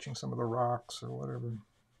is catching some of the rocks or whatever.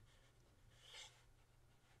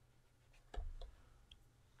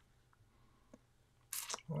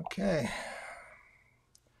 Okay.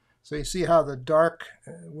 So you see how the dark,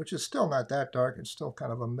 which is still not that dark, it's still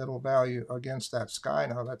kind of a middle value against that sky.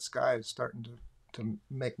 Now that sky is starting to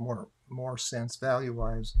make more sense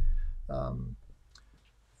value-wise.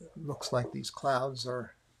 Looks like these clouds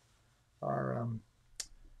are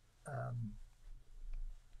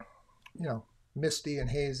misty and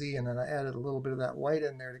hazy, and then I added a little bit of that white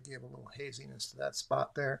in there to give a little haziness to that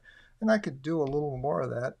spot there. And I could do a little more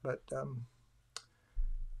of that, but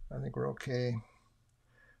I think we're okay. I'm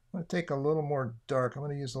going to take a little more dark. I'm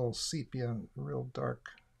going to use a little sepia, real dark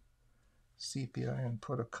sepia, and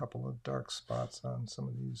put a couple of dark spots on some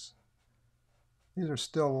of these. These are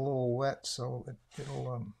still a little wet, so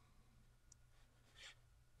it'll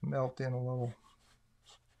melt in a little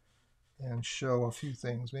and show a few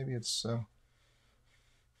things. Maybe it's,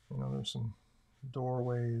 there's some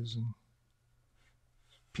doorways and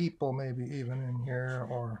people maybe even in here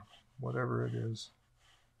or whatever it is.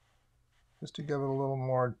 Just to give it a little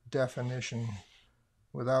more definition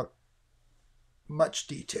without much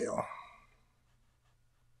detail.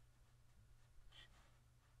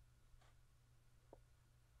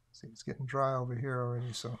 See, it's getting dry over here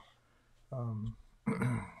already, so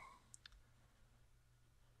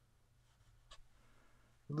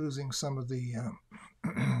losing some of the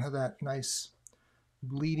that nice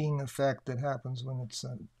bleeding effect that happens when it's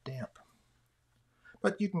damp.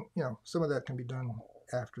 But you can, some of that can be done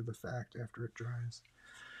after the fact, after it dries.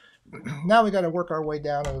 Now we got to work our way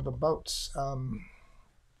down into the boats.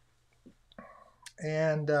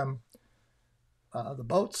 The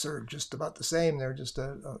boats are just about the same. They're just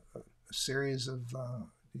a series of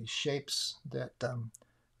these shapes that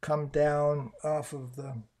come down off of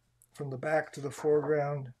from the back to the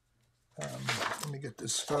foreground. Let me get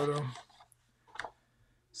this photo.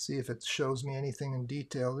 See if it shows me anything in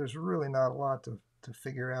detail. There's really not a lot to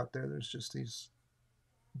figure out there. There's just these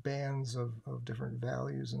bands of different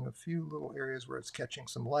values and a few little areas where it's catching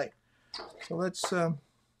some light. So let's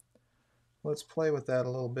play with that a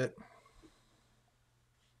little bit.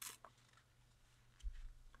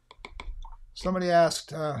 Somebody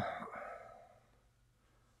asked, let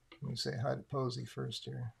me say hi to Posey first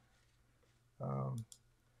here.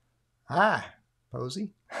 Hi,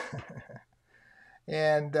 Posey.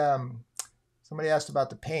 And somebody asked about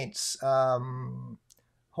the paints.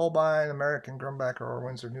 Holbein, American, Grumbacher, or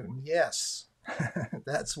Winsor Newton. Yes,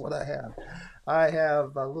 that's what I have. I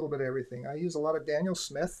have a little bit of everything. I use a lot of Daniel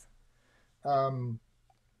Smith. I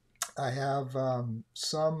have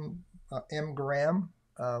some M. Graham,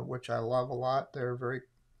 which I love a lot.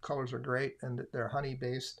 Colors are great, and they're honey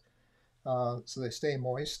based, so they stay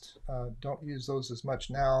moist. Don't use those as much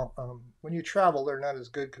now. When you travel, they're not as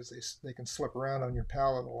good because they can slip around on your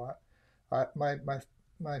palette a lot.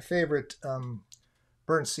 My favorite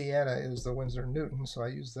burnt sienna is the Winsor Newton, so I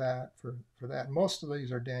use that for that. Most of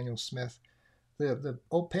these are Daniel Smith. The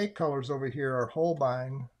opaque colors over here are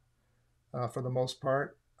Holbein for the most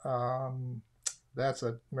part. That's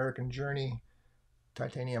an American Journey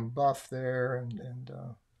titanium buff there, and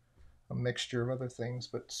a mixture of other things.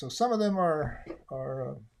 But so some of them are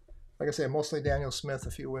like I say, mostly Daniel Smith,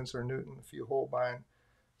 a few Winsor Newton, a few Holbein,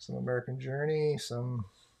 some American Journey, some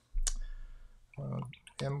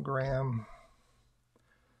M. Graham,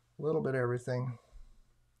 a little bit of everything.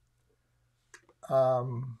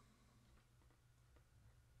 Um,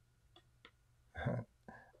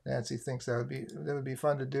 Nancy thinks that would be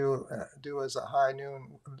fun to do as a high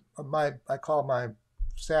noon. I call my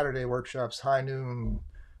Saturday workshops high noon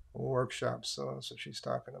workshops. So that's what she's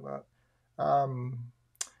talking about. Um,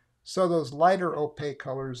 so those lighter opaque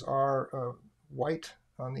colors are white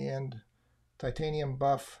on the end, titanium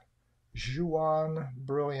buff, Juan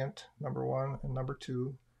brilliant number one and number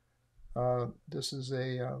two. This is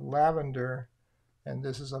a lavender, and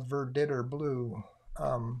this is a verditer blue.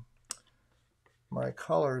 Um, my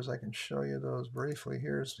colors, I can show you those briefly.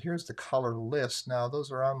 Here's the color list. Now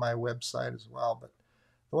those are on my website as well, but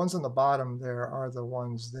the ones on the bottom there are the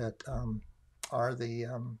ones that are the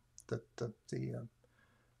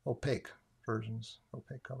opaque versions,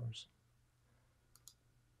 opaque colors.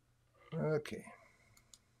 Okay.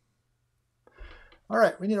 All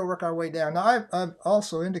right, we need to work our way down. Now I've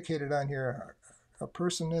also indicated on here a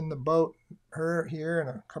person in the boat, her here, and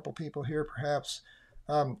a couple people here perhaps.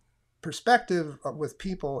 Um, Perspective with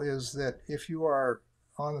people is that if you are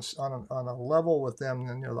on a level with them,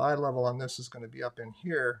 then your eye level on this is going to be up in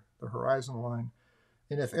here, the horizon line.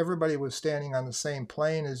 And if everybody was standing on the same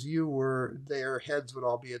plane as you were, their heads would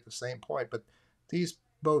all be at the same point. But these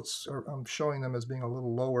boats, I'm showing them as being a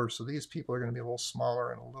little lower, so these people are going to be a little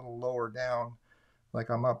smaller and a little lower down, like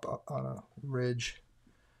I'm up on a ridge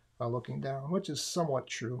looking down, which is somewhat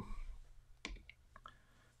true.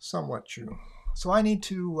 Somewhat true. So I need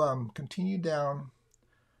to continue down,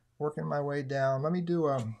 working my way down. Let me do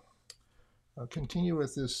continue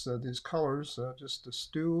with these colors, just a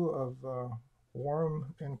stew of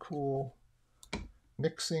warm and cool,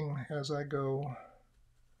 mixing as I go.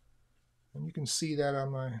 And you can see that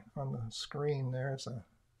on the screen there.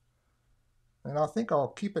 And I think I'll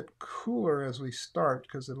keep it cooler as we start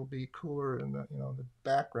because it'll be cooler in the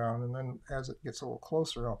background. And then as it gets a little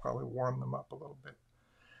closer, I'll probably warm them up a little bit.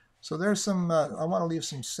 So there's some. I want to leave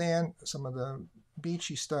some sand, some of the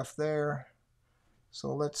beachy stuff there.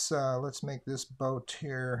 So let's make this boat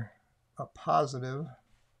here a positive.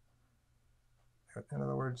 In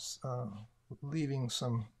other words, leaving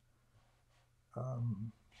some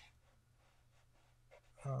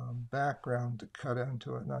background to cut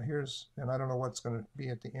into it. Now and I don't know what's going to be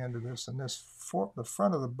at the end of this. And the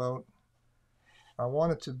front of the boat, I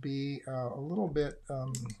want it to be a little bit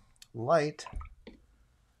light.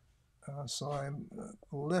 So I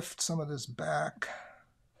lift some of this back,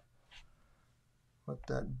 let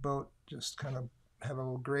that boat just kind of have a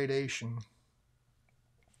little gradation.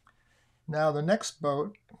 Now the next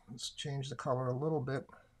boat, let's change the color a little bit.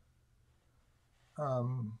 I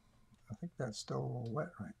think that's still a little wet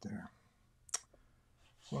right there.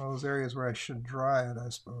 It's one of those areas where I should dry it, I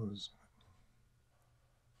suppose.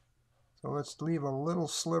 So let's leave a little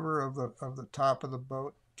sliver of the top of the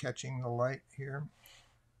boat catching the light here.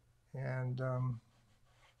 And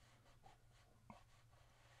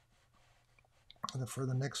for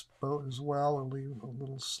the next boat as well, I'll leave a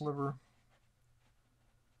little sliver.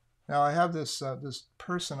 Now I have this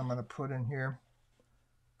person I'm going to put in here.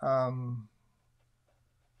 I'm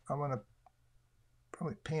going to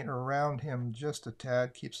probably paint around him just a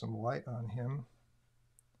tad, keep some light on him.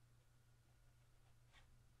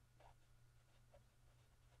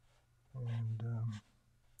 And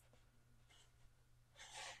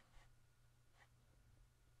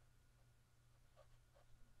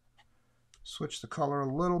switch the color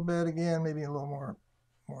a little bit again, maybe a little more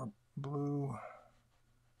blue.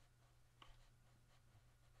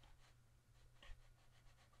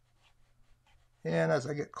 And as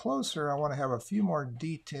I get closer, I want to have a few more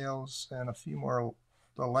details and a few more,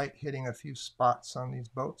 the light hitting a few spots on these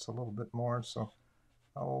boats a little bit more. So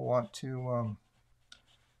I will want to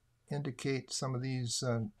indicate some of these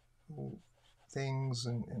things,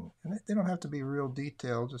 and they don't have to be real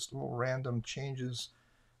detailed, just little random changes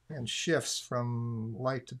and shifts from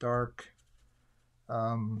light to dark.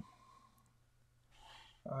 I'm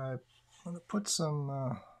going to put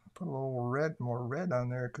put a little more red on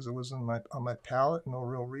there because it was on my palette, no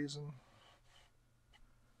real reason.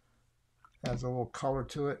 Adds a little color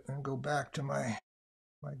to it, and go back to my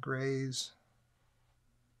grays,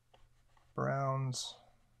 browns,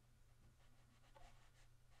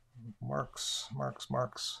 marks.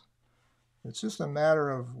 It's just a matter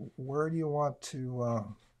of where do you want to,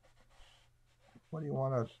 what do you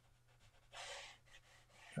want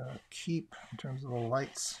to keep in terms of the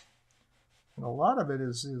lights. And a lot of it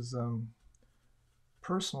is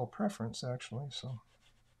personal preference, actually. So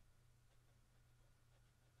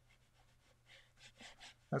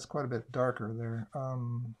that's quite a bit darker there.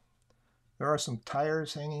 There are some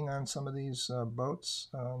tires hanging on some of these boats,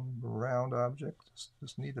 round objects.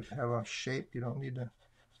 Just need to have a shape. You don't need to.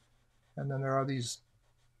 And then there are these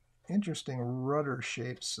interesting rudder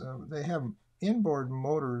shapes. They have inboard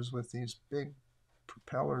motors with these big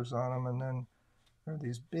propellers on them, and then there are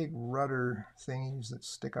these big rudder thingies that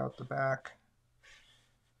stick out the back.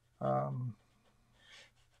 Rudder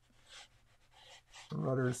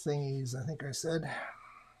thingies, I think I said.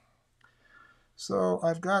 So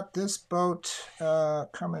I've got this boat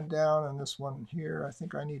coming down, and this one here. I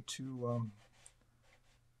think I need to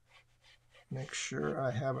make sure I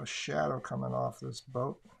have a shadow coming off this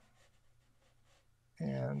boat.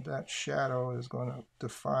 And that shadow is going to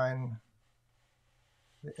define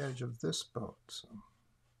the edge of this boat. So.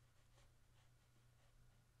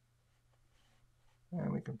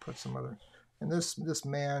 And we can put some other, and this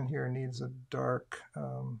man here needs a dark,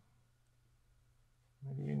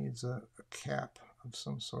 maybe he needs a cap of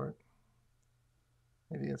some sort.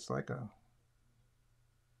 Maybe it's like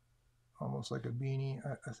almost like a beanie.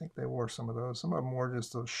 I think they wore some of those. Some of them wore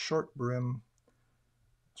just those short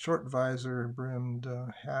visor brimmed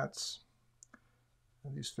hats.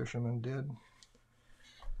 These fishermen did.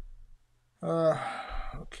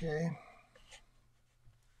 Okay.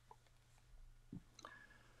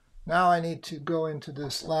 Now I need to go into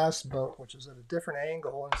this last boat, which is at a different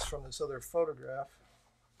angle, and it's from this other photograph.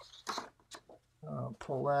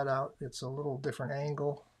 Pull that out. It's a little different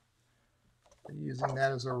angle. Using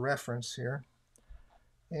that as a reference here.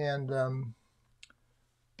 And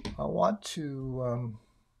I want to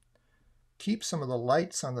keep some of the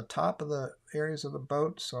lights on the top of the areas of the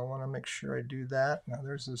boat, so I want to make sure I do that. Now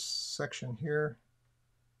there's this section here,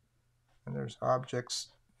 and there's objects,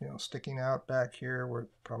 you know, sticking out back here, where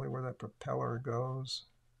probably where that propeller goes,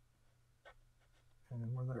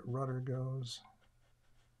 and where that rudder goes.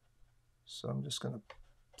 So I'm just going to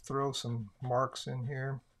throw some marks in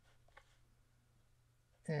here,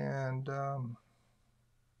 and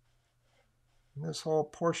this whole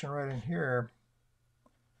portion right in here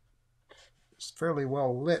is fairly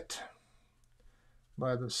well lit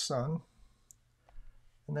by the sun.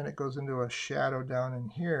 And then it goes into a shadow down in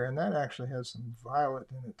here, and that actually has some violet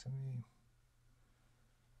in it to me.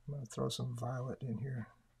 I'm going to throw some violet in here.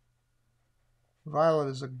 Violet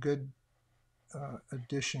is a good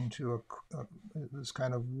addition to this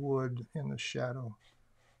kind of wood in the shadow,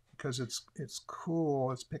 because it's cool.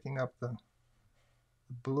 It's picking up the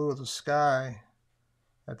blue of the sky.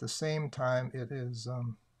 At the same time, it is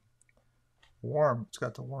warm. It's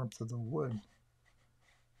got the warmth of the wood.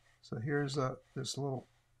 So here's this little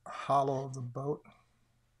hollow of the boat.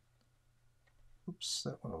 Oops,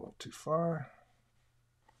 that went a little too far.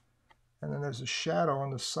 And then there's a shadow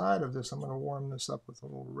on the side of this. I'm going to warm this up with a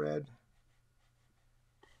little red.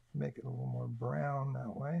 Make it a little more brown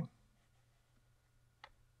that way.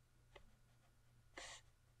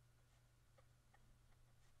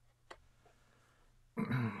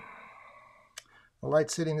 The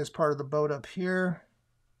light's hitting this part of the boat up here.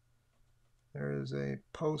 There is a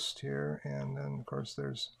post here, and then of course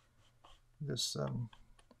there's this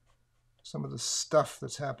some of the stuff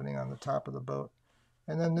that's happening on the top of the boat,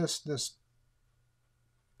 and then this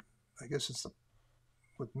I guess it's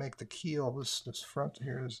would make the keel. This front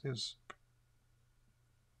here is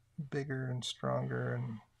bigger and stronger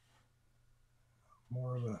and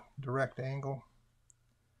more of a direct angle.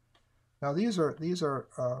 Now these are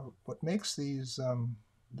what makes these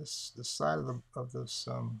this side of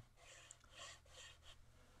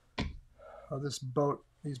this boat,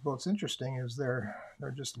 these boats interesting, is they're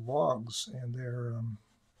just logs, and they're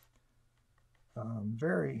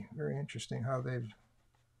very, very interesting how they've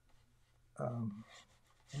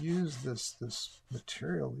used this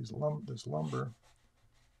material, this lumber,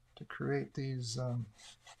 to create these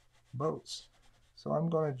boats. So I'm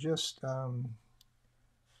going to just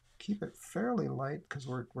keep it fairly light, because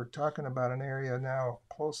we're talking about an area now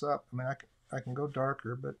close up. I mean, I can go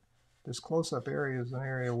darker, but this close-up area is an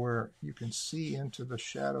area where you can see into the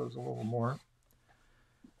shadows a little more.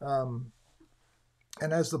 And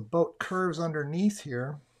as the boat curves underneath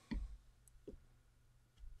here,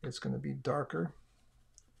 it's going to be darker,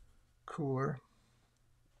 cooler,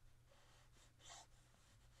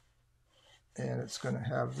 and it's going to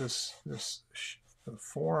have this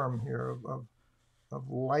form here of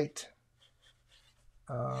light,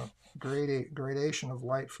 gradation of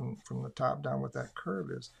light from the top down, what that curve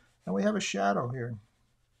is. And we have a shadow here,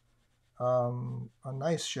 a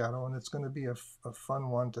nice shadow, and it's going to be a fun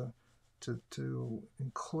one to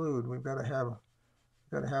include. We've got to have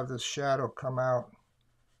this shadow come out,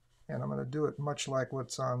 and I'm going to do it much like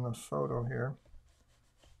what's on the photo here.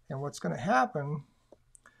 And what's going to happen,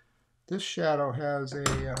 this shadow has a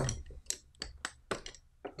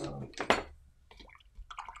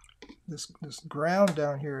this ground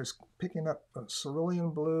down here is picking up a cerulean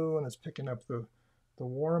blue, and it's picking up the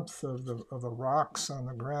warmth of the rocks on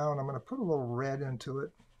the ground. I'm going to put a little red into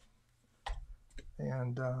it,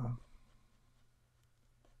 and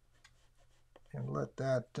let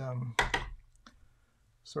that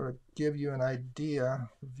sort of give you an idea,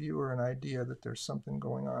 viewer, an idea that there's something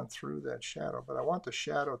going on through that shadow. But I want the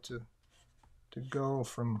shadow to go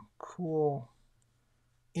from cool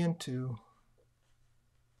into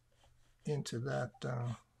that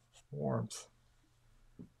warmth.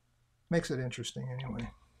 Makes it interesting anyway.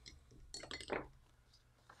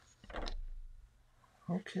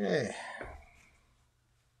 Okay.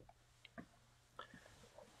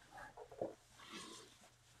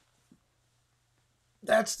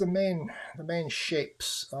 That's the main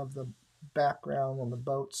shapes of the background and the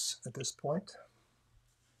boats at this point.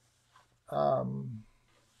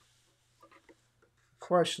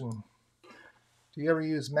 Question: do you ever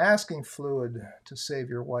use masking fluid to save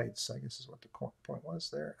your whites? I guess is what the point was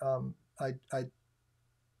there. I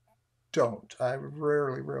don't. I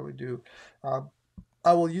rarely do.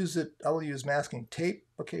 I will use it. I will use masking tape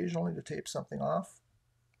occasionally to tape something off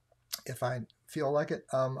if I feel like it.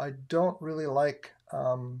 I don't really like.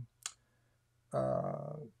 I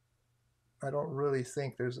don't really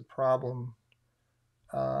think there's a problem,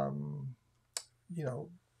 you know,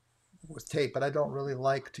 with tape, but I don't really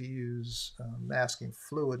like to use masking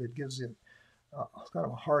fluid. It gives it kind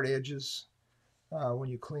of hard edges when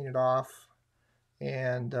you clean it off,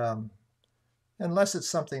 and unless it's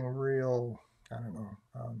something real, I don't know,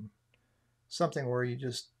 something where you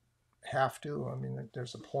just have to. I mean,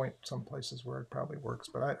 there's a point some places where it probably works,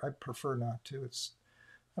 but I prefer not to.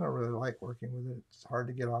 I don't really like working with it. It's hard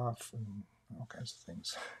to get off and all kinds of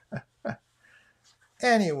things.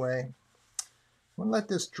 Anyway, I'm gonna let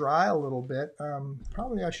this dry a little bit.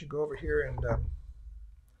 Probably I should go over here and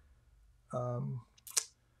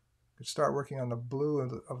start working on the blue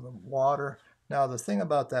of the water. Now the thing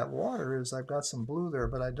about that water is I've got some blue there,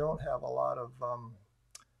 but I don't have a lot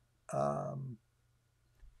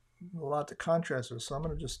to contrast with. So I'm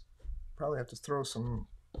going to just probably have to throw some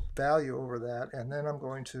value over that, and then I'm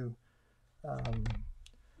going to,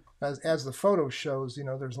 as the photo shows, you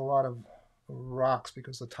know, there's a lot of rocks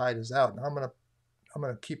because the tide is out. And I'm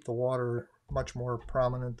gonna keep the water much more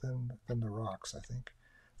prominent than the rocks, I think.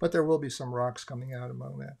 But there will be some rocks coming out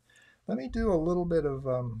among that. Let me do a little bit of,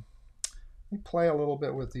 let me play a little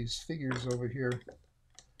bit with these figures over here.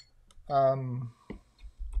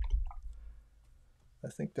 I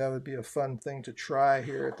think that would be a fun thing to try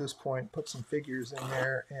here at this point. Put some figures in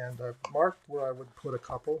there, and I've marked where I would put a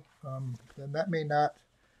couple. And that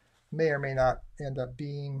may or may not end up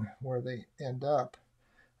being where they end up.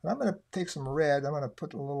 And I'm going to take some red. I'm going to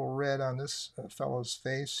put a little red on this fellow's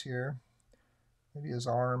face here. Maybe his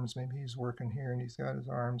arms. Maybe he's working here and he's got his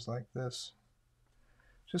arms like this.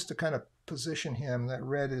 Just to kind of position him. That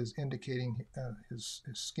red is indicating his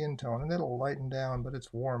skin tone, and it'll lighten down, but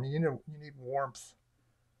it's warm. You need warmth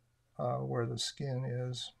where the skin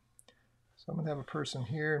is. So I'm going to have a person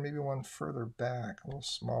here and maybe one further back, a little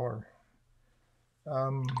smaller.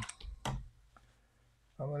 I'm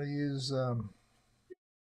going to use,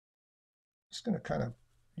 just going to kind of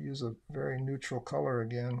use a very neutral color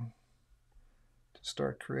again to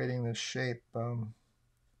start creating this shape. And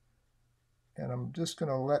I'm just going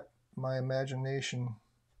to let my imagination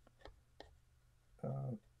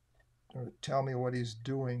tell me what he's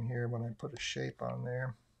doing here when I put a shape on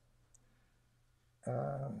there.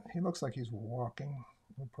 He looks like he's walking.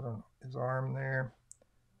 We'll put his arm there.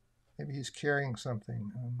 Maybe he's carrying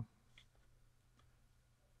something. I'm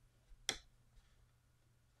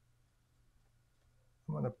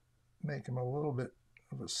going to make him a little bit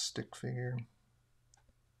of a stick figure.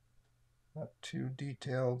 Not too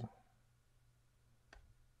detailed.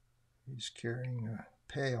 He's carrying a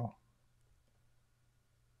pail.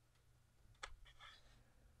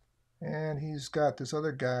 And he's got this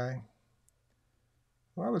other guy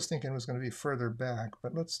who I was thinking was going to be further back,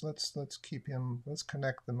 but let's keep him, let's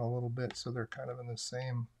connect them a little bit so they're kind of in the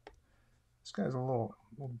same. This guy's a little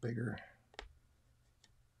bigger.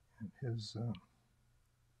 And his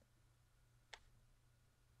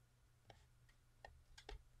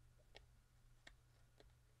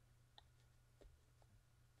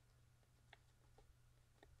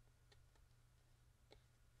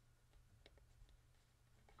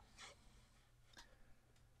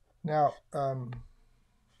now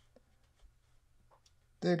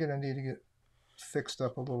they're going to need to get fixed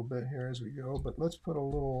up a little bit here as we go, but let's put a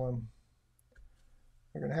little,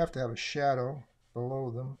 we're going to have a shadow.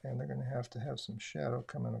 below them, and they're going to have some shadow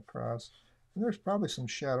coming across. And there's probably some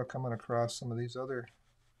shadow coming across some of these other,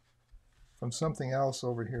 from something else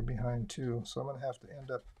over here behind too. So I'm going to have to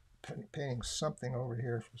end up painting something over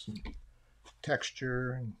here for some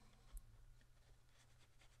texture and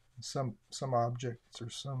some objects or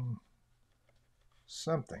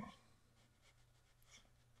something.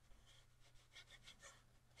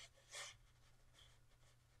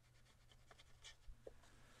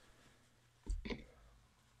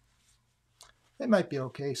 It might be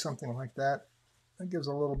okay, something like that. That gives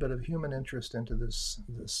a little bit of human interest into this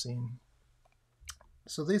scene.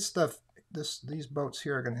 So these boats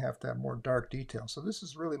here are going to have more dark detail. So this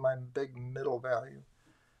is really my big middle value,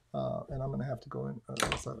 and I'm going to have to go in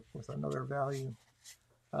with another value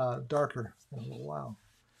darker in a little while.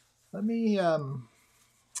 Let me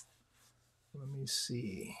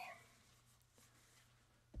see.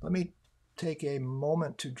 Let me take a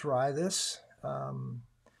moment to dry this.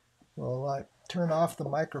 We'll turn off the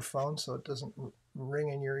microphone so it doesn't ring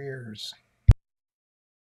in your ears.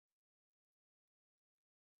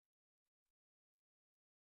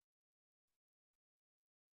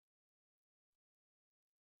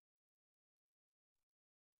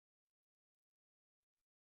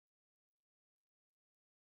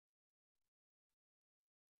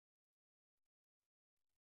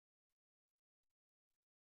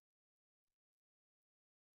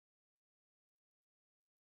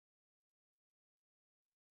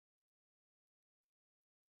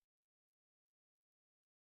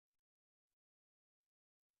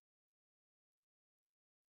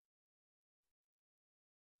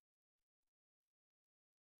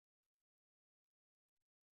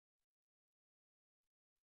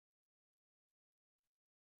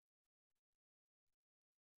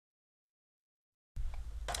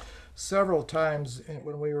 Several times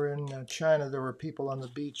when we were in China, there were people on the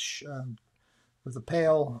beach with a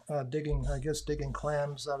pail digging, I guess, digging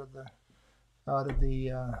clams out of the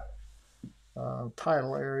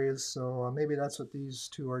tidal areas. So maybe that's what these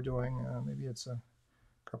two are doing. Maybe it's a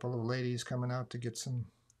couple of ladies coming out to get some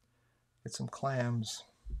clams.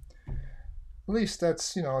 At least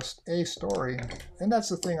that's a story, and that's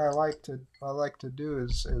the thing I like to do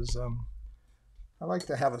is I like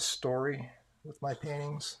to have a story with my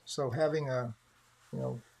paintings. So having you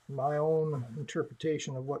know my own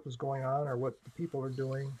interpretation of what was going on or what the people are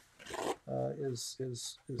doing is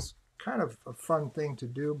kind of a fun thing to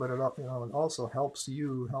do, but it also helps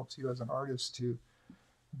you as an artist to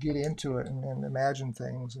get into it and imagine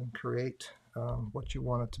things and create what you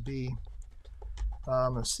want it to be.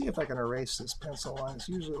 Let's see if I can erase this pencil line. It's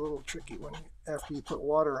usually a little tricky when after you put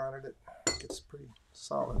water on it, it gets pretty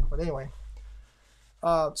solid. But anyway,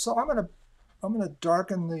 so I'm gonna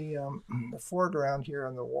darken the foreground here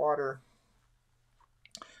on the water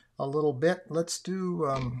a little bit. Let's do.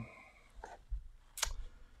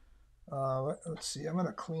 Let's see. I'm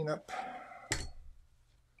gonna clean up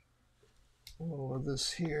a little of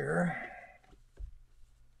this here,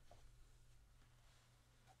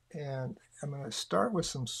 and I'm gonna start with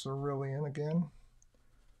some cerulean again.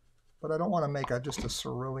 But I don't want to make just a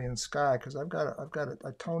cerulean sky because I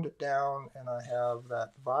toned it down and I have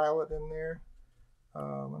that violet in there.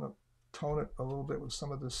 I'm going to tone it a little bit with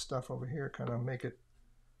some of this stuff over here, kind of make it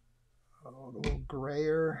a little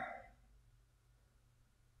grayer.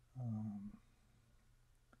 A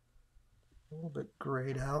little bit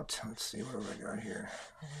grayed out. Let's see, what have I got here?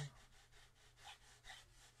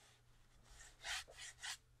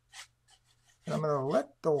 And I'm going to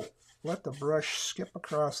let the brush skip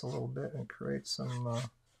across a little bit and create some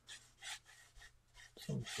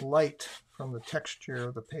light from the texture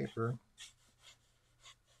of the paper.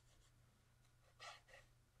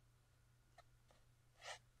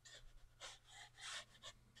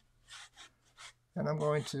 And I'm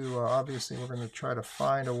going to, obviously, we're going to try to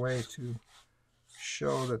find a way to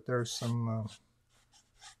show that there's some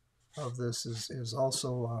of this is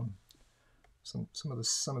also some of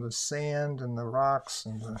the sand and the rocks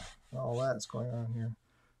and all that's going on here.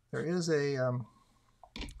 There is a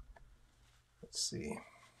let's see,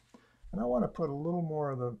 and I want to put a little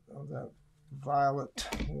more of that violet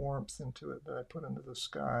warmth into it that I put into the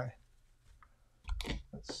sky.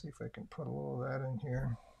 Let's see if I can put a little of that in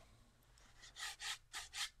here.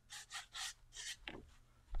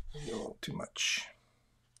 Maybe a little too much.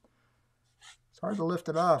 It's hard to lift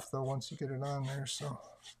it off though once you get it on there, so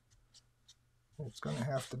it's going to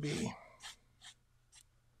have to be.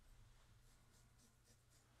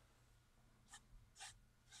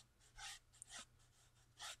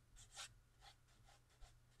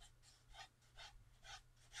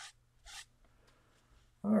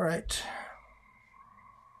 All right.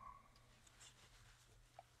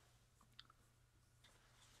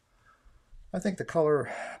 I think the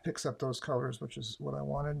color picks up those colors, which is what I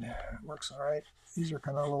wanted. It works all right. These are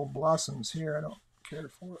kind of little blossoms here. I don't care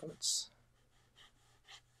for it. Let's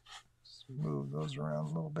move those around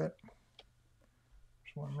a little bit.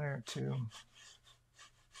 There's one there too.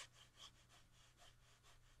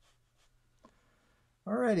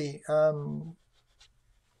 Alrighty.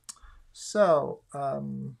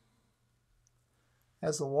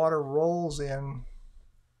 As the water rolls in,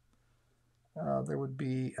 there would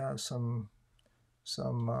be some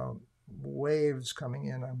waves coming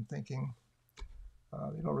in, I'm thinking.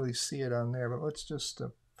 You don't really see it on there, but let's just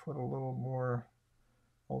put a little more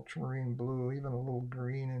ultramarine blue, even a little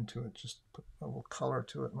green into it. Just put a little color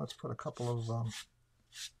to it. And let's put a couple of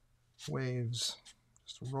waves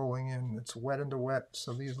just rolling in. It's wet into wet,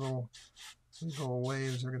 so these little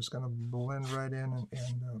waves are just going to blend right in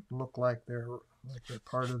and look like they're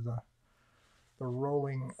part of the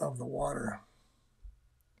rolling of the water.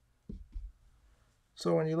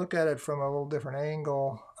 So when you look at it from a little different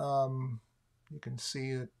angle, you can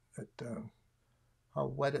see that how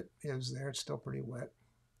wet it is there. It's still pretty wet.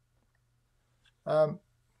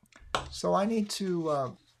 So I need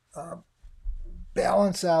to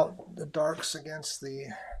balance out the darks against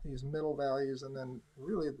these middle values, and then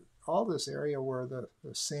really all this area where the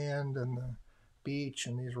sand and the beach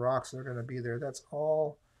and these rocks are going to be there, that's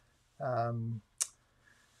all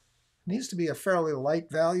needs to be a fairly light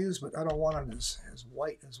values, but I don't want it as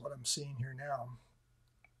white as what I'm seeing here now.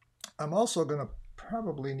 I'm also going to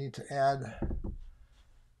probably need to add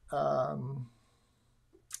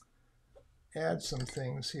some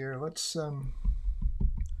things here.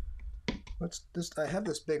 I have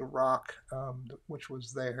this big rock which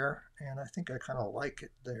was there, and I think I kind of like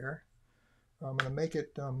it there. I'm going to make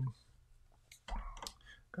it kind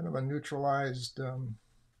of a neutralized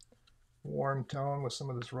warm tone with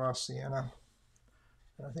some of this raw sienna,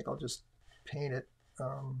 and I think I'll just paint it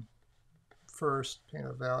first, paint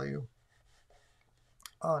a value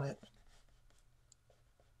on it,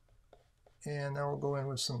 and then we'll go in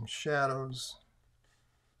with some shadows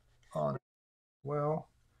on it. Well,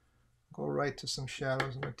 go right to some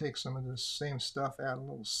shadows. I'm going to take some of this same stuff, add a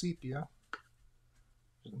little sepia,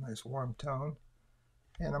 which is a nice warm tone,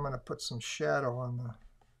 and I'm going to put some shadow on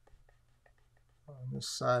this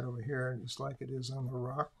side over here, just like it is on the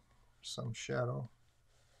rock, some shadow.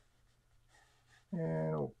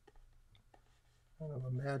 And I'll kind of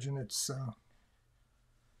imagine it's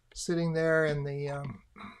sitting there in the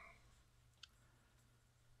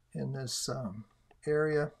in this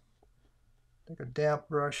area. Take a damp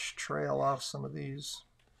brush, trail off some of these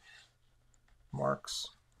marks.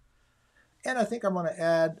 And I think I'm going to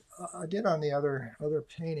add, I did on the other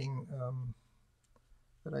painting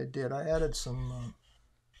that I did, I added some,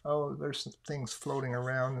 there's some things floating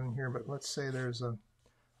around in here, but let's say there's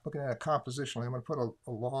looking at it compositionally, I'm going to put a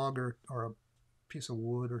log or a piece of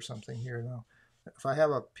wood or something here. Now, if I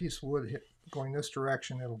have a piece of wood going this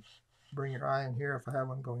direction, it'll bring your eye in here. If I have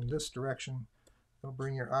one going this direction, it'll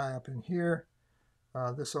bring your eye up in here.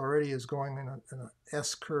 This already is going in an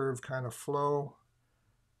S-curve kind of flow.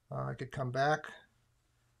 I could come back.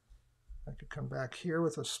 I could come back here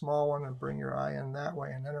with a small one and bring your eye in that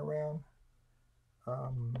way and then around.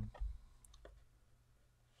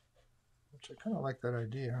 Which I kind of like that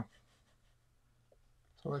idea.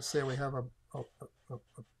 So let's say we have a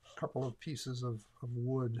couple of pieces of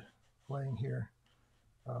wood laying here.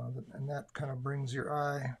 And that kind of brings your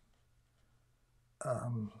eye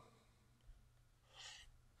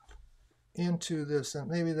into this, and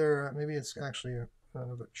maybe it's actually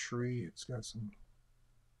kind of a tree. It's got some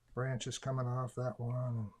branches coming off that one,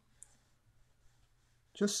 and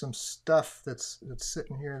just some stuff that's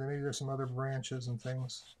sitting here. Maybe there's some other branches and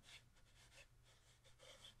things.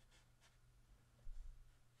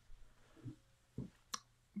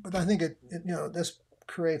 But I think it this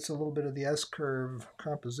creates a little bit of the S-curve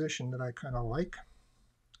composition that I kind of like.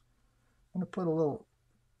 I'm going to put a little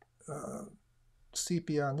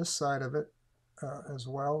sepia on this side of it as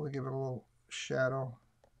well to give it a little shadow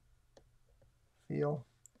feel,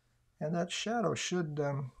 and that shadow should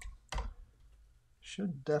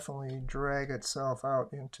definitely drag itself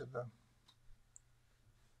out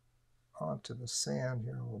onto the sand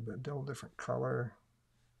here a little bit. A different color,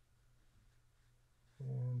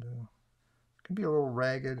 and it can be a little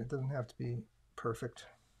ragged. It doesn't have to be perfect.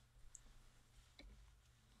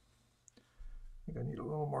 I think I need a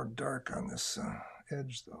little more dark on this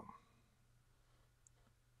edge though.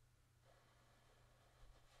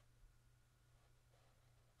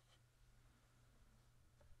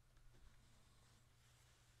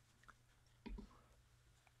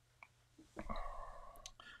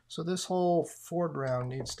 So this whole foreground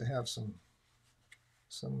needs to have some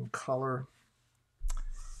some color,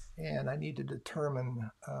 and I need to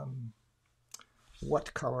determine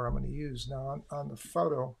what color I'm going to use. Now on the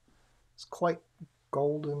photo, it's quite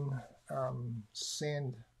golden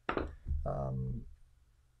sand.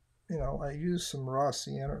 You know, I used some raw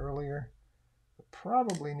sienna earlier.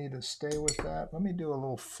 Probably need to stay with that. Let me do a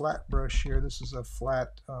little flat brush here. This is a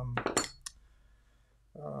flat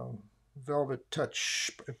Velvet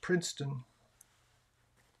Touch Princeton.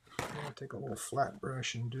 I'm going to take a little flat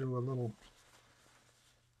brush and do a little,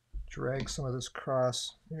 drag some of this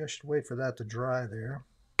across. Maybe I should wait for that to dry there.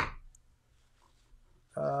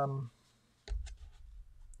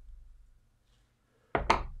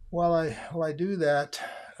 While I do that,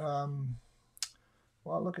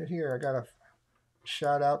 well, look at here. I got a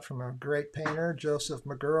shout out from a great painter, Joseph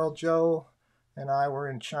McGurl. Joe and I were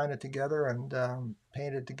in China together and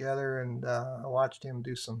painted together, and I watched him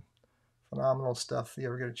do some phenomenal stuff. If you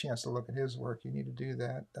ever get a chance to look at his work, you need to do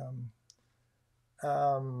that.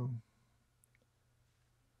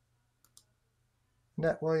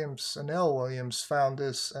 Nell Williams found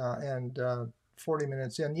this and 40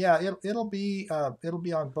 minutes in. Yeah, it'll be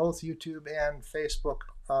on both YouTube and Facebook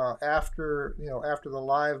after the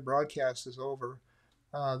live broadcast is over.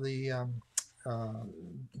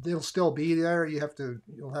 They'll still be there.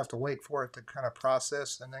 You'll have to wait for it to kind of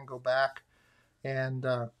process and then go back and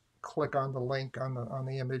click on the link on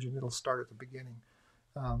the image, and it'll start at the beginning.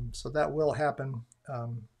 So that will happen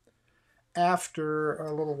after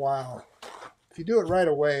a little while. If you do it right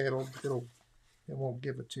away, it won't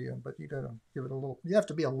give it to you, but you gotta give it a little. You have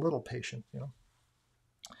to be a little patient, you know.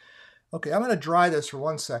 Okay, I'm going to dry this for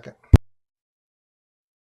 1 second.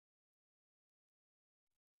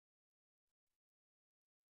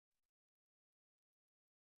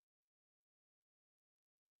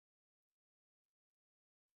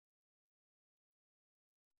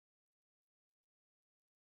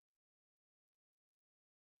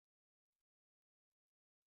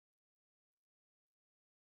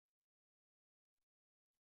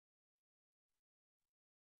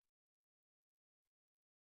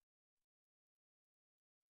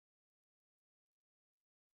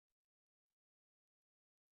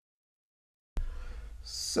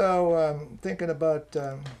 So thinking about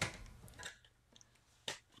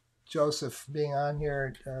Joseph being on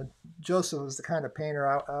here, Joseph was the kind of painter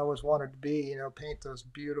I always wanted to be. You know, paint those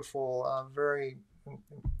beautiful, very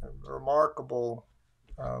remarkable,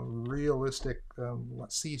 realistic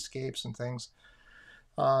seascapes and things.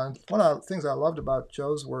 One of the things I loved about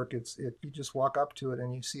Joe's work, you just walk up to it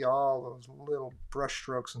and you see all those little brush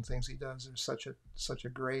strokes and things he does. There's such a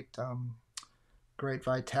great great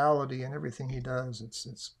vitality in everything he does.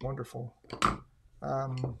 It's wonderful.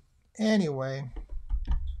 Anyway,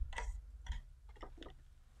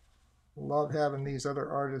 love having these other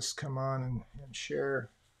artists come on and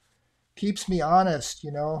share. Keeps me honest,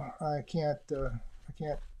 you know. I can't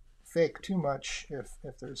fake too much if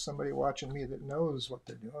there's somebody watching me that knows what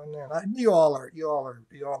they're doing. And you all are you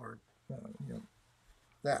know,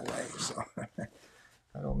 that way. So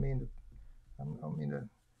I don't mean to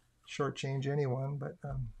shortchange anyone, but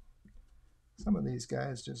some of these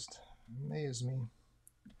guys just amaze me.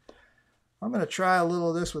 I'm going to try a little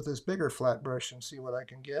of this with this bigger flat brush and see what I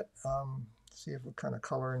can get. See what kind of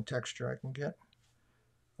color and texture I can get.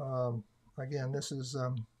 Again, this is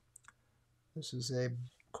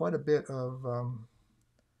quite a bit of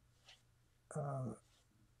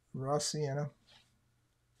raw sienna,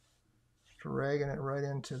 dragging it right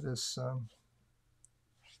into this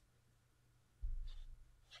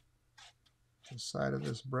the side of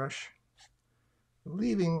this brush,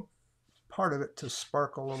 leaving part of it to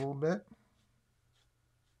sparkle a little bit.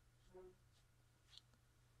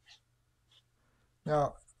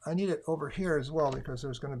 Now I need it over here as well because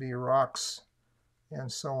there's going to be rocks and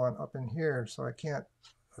so on up in here, so I can't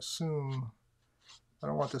assume. I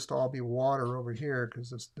don't want this to all be water over here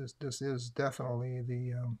because this is definitely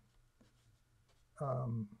the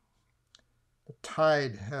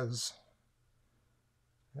tide has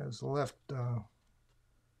left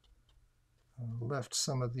left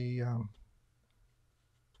some of the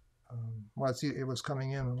well, it was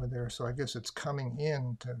coming in over there, so I guess it's coming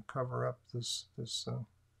in to cover up this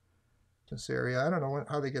area. I don't know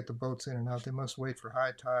how they get the boats in and out. They must wait for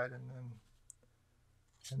high tide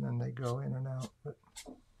and then they go in and out. But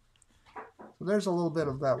so there's a little bit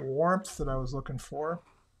of that warmth that I was looking for.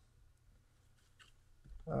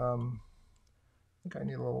 I think I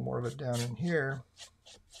need a little more of it down in here.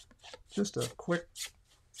 Just a quick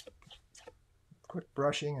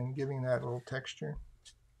brushing and giving that little texture.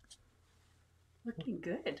 Looking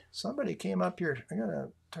good. Somebody came up here. I gotta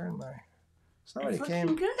turn my. Somebody it's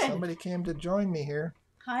came. Good. Somebody came to join me here.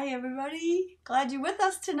 Hi, everybody. Glad you're with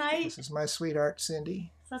us tonight. This is my sweetheart,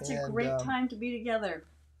 Cindy. Such a great time to be together.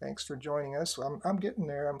 Thanks for joining us. I'm getting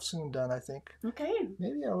there. I'm soon done, I think. Okay.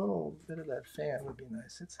 Maybe a little bit of that fan would be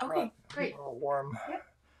nice. It's Okay, hot, great. a little warm. Yep.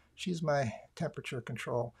 She's my temperature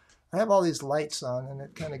control. I have all these lights on, and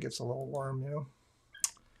it kind of gets a little warm, you know.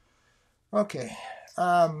 Okay.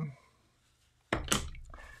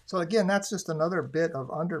 So again, that's just another bit of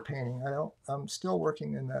underpainting. I'm still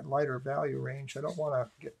working in that lighter value range. I don't want to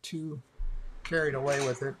get too carried away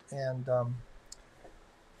with it, and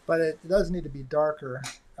but it does need to be darker.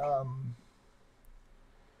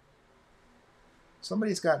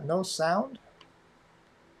 Somebody's got no sound.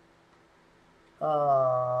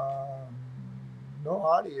 No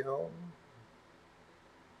audio.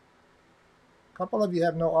 A couple of you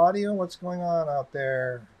have no audio. What's going on out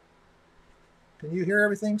there? Can you hear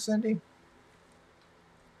everything, Cindy?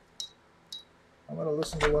 I'm going to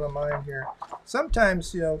listen to one of mine here.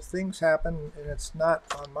 Sometimes, you know, things happen and it's not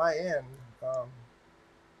on my end.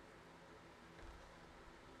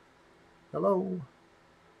 Hello?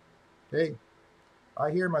 Hey, I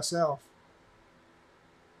hear myself.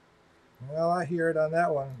 Well, I hear it on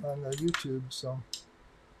that one, on the YouTube, so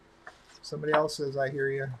somebody else says I hear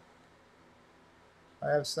you. I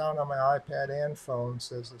have sound on my iPad and phone,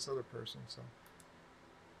 says this other person.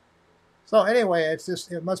 So anyway,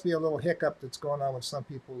 it must be a little hiccup that's going on with some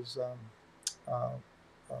people's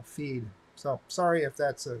feed. So sorry if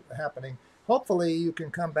that's happening. Hopefully you can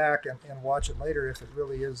come back and watch it later if it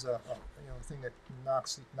really is a thing that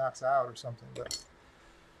knocks out or something. But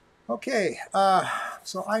okay,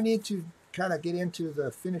 so I need to kind of get into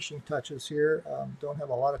the finishing touches here. Don't have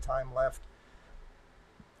a lot of time left.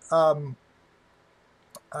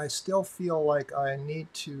 I still feel like I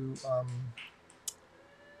need to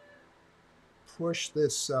push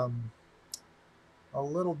this a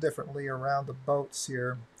little differently around the boats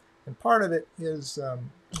here. And part of it is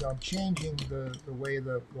I'm changing the way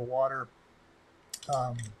the water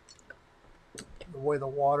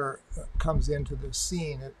comes into the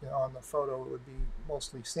scene. On the photo, it would be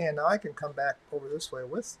mostly sand. Now I can come back over this way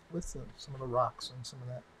with some of the rocks and some of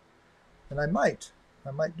that, and I might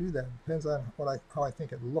do that. Depends on how I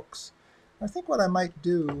think it looks. I think what I might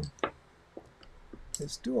do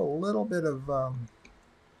is do a little bit of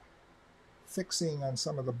fixing on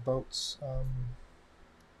some of the boats.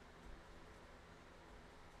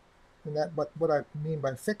 And that, but what I mean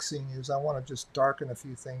by fixing is I want to just darken a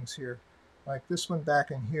few things here. Like this one back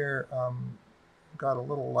in here got a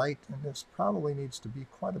little light, and this probably needs to be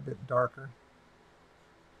quite a bit darker.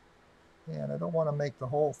 And I don't want to make the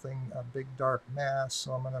whole thing a big dark mass,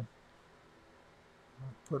 so I'm going to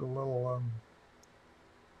put a little,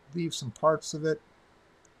 leave some parts of it,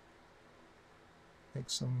 make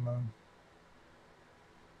some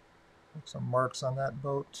marks on that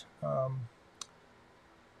boat.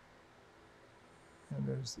 And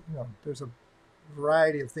there's a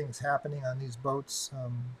variety of things happening on these boats.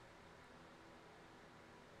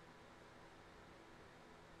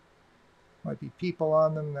 Might be people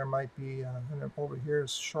on them. There might be, and over here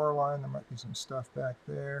is shoreline. There might be some stuff back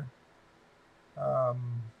there.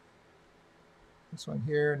 This one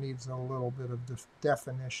here needs a little bit of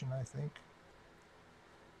definition, I think.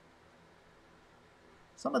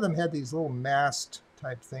 Some of them had these little mast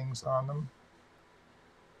type things on them.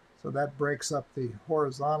 So that breaks up the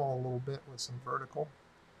horizontal a little bit with some vertical.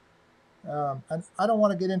 And I don't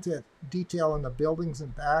want to get into detail in the buildings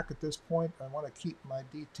and back at this point. I want to keep my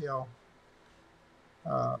detail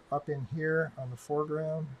up in here on the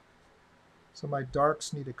foreground. So my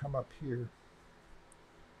darks need to come up here.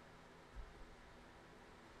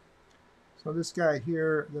 So this guy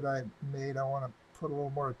here that I made, I want to put a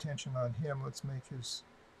little more attention on him. Let's make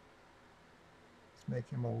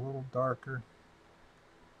him a little darker.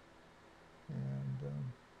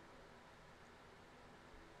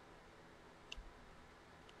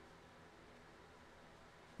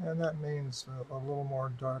 And that means a little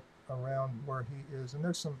more dark around where he is. And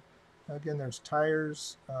there's some, again, there's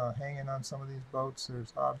tires hanging on some of these boats.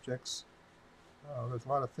 There's objects. There's a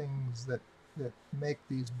lot of things that make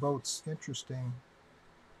these boats interesting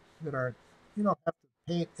that are, you don't have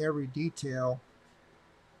to paint every detail.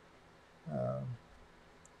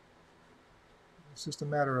 It's just a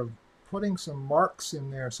matter of putting some marks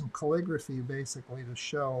in there, some calligraphy basically, to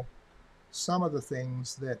show some of the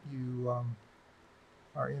things that you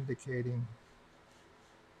are indicating.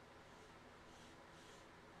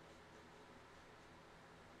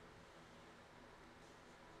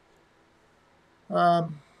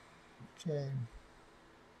 Okay.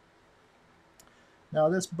 Now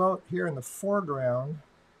this boat here in the foreground,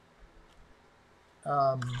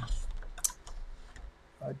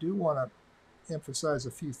 I do want to emphasize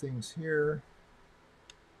a few things here.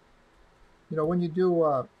 You know, when you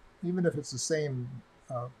do, even if it's the same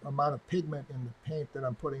amount of pigment in the paint that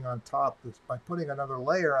I'm putting on top, by putting another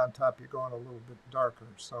layer on top, you're going a little bit darker.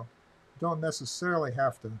 So you don't necessarily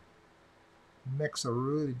have to mix a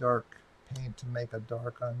really dark paint to make a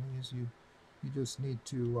dark on these. You just need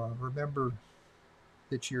to remember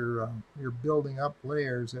that you're building up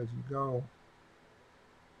layers as you go,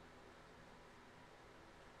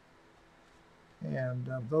 and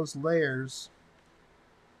um, those layers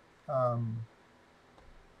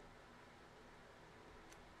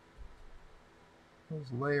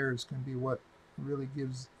can be what really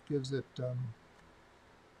gives it some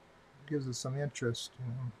interest, you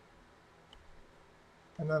know.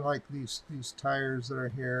 And then like these tires that are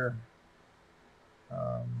here,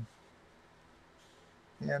 um,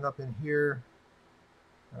 and up in here,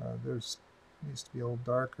 there's needs to be a little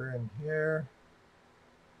darker in here.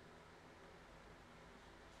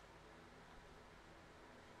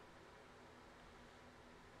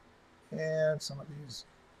 And some of these,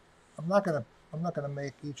 I'm not gonna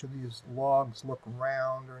make each of these logs look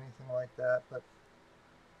round or anything like that, but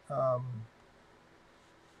um,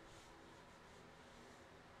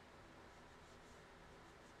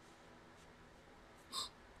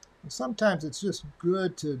 sometimes it's just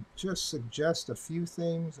good to just suggest a few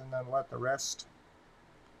things and then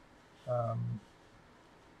um,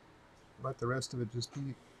 let the rest of it just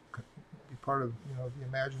be part of, you know, the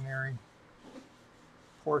imaginary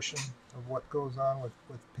portion of what goes on with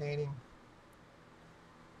painting.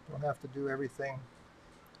 Don't have to do everything.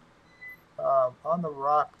 On the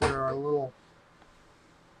rock, there are little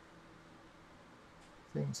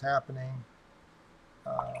things happening.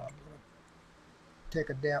 I'm going to take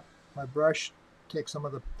a damp my brush, take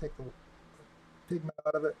the pigment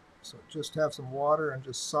out of it, so just have some water and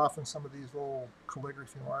just soften some of these little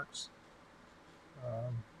calligraphy marks.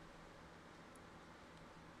 Um,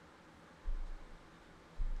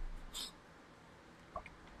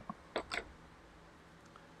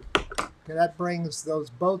 okay, that brings those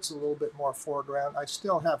boats a little bit more foreground. I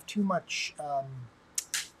still have too much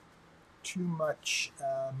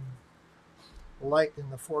light in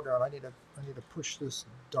the foreground. I need to push this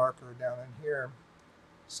darker down in here.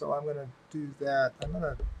 So I'm going to do that.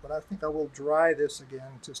 But I think I will dry this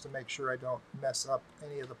again just to make sure I don't mess up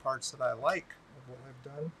any of the parts that I like of what I've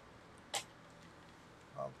done.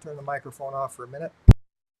 I'll turn the microphone off for a minute.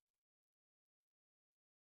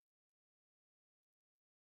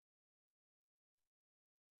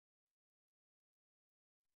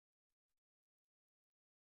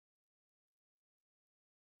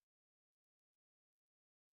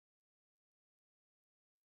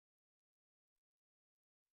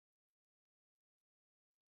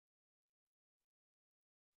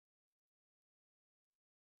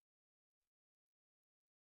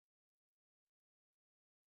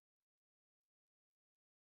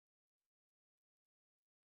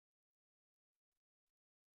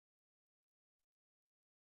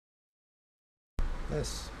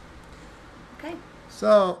 Yes. Okay.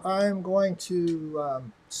 So I'm going to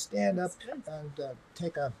stand up and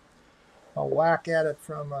take a whack at it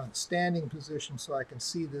from a standing position so I can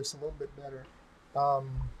see this a little bit better.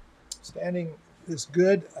 Um, Standing is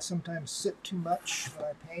good. I sometimes sit too much when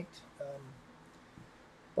I paint,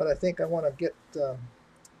 but I think I want to get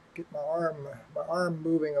my arm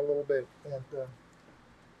moving a little bit. And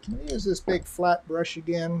can we use this big flat brush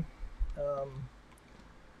again? Um,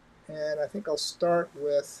 and I think I'll start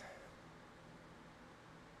with.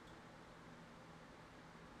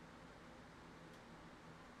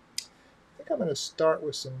 I think I'm going to start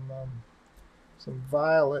with some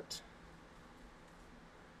violet,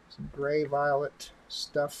 some gray violet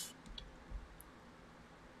stuff.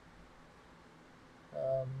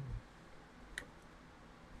 Um,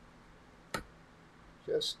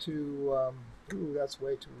 just to, ooh, that's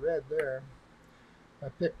way too red there. I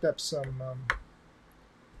picked up some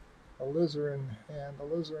alizarin, and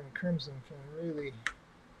alizarin crimson can really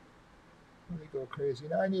go crazy.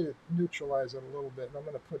 Now I need to neutralize it a little bit. I'm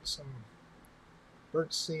going to put some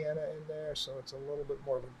burnt sienna in there so it's a little bit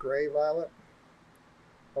more of a gray violet.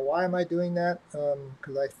 But why am I doing that?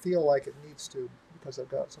 Because I feel like it needs to, because I've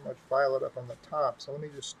got so much violet up on the top. So let me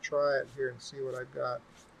just try it here and see what I've got.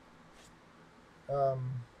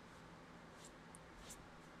 Um,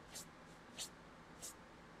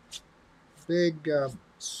 big,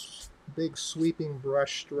 big sweeping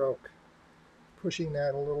brush stroke, pushing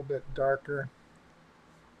that a little bit darker,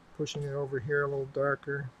 pushing it over here a little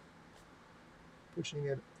darker, pushing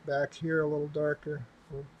it back here a little darker,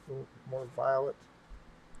 a little more violet.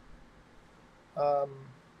 Um,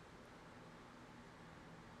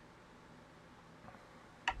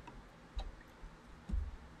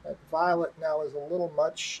 That violet now is a little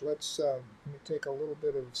much. Let me take a little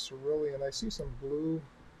bit of cerulean. I see some blue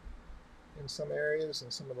in some areas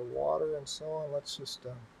and some of the water and so on. Let's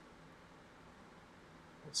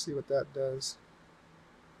see what that does.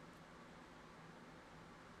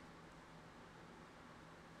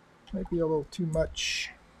 Might be a little too much.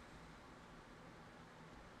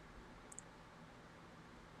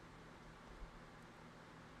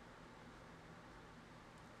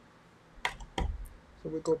 So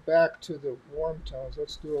we go back to the warm tones.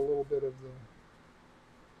 Let's do a little bit of the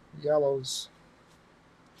yellows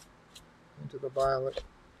into the violet.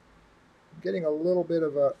 I'm getting a little bit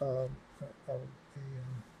of a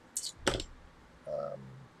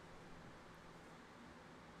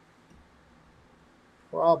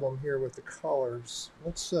problem here with the colors.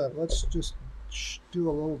 Let's just do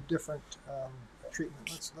a little different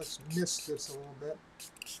treatment. Let's mist this a little bit.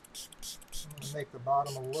 I'm going to make the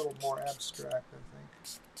bottom a little more abstract, I think.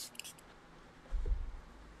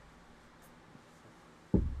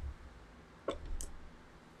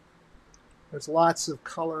 There's lots of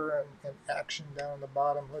color and action down the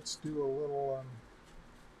bottom. Let's do a little.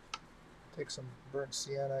 Take some burnt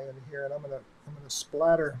sienna in here, and I'm gonna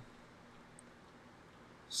splatter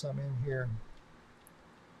some in here.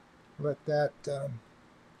 Let that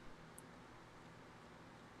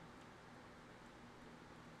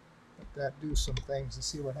do some things and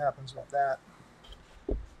see what happens with that.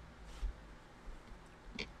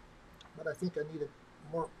 But I think I need it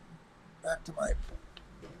more back to my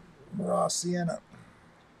raw sienna.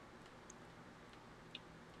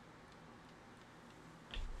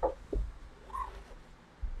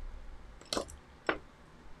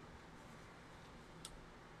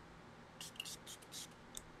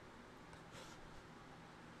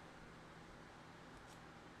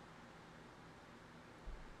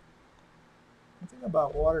 The thing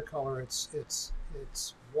about watercolor, it's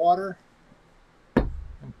water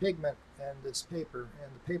and pigment and this paper,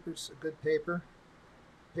 and the paper's a good paper.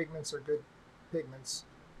 Pigments are good pigments.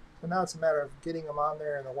 So now it's a matter of getting them on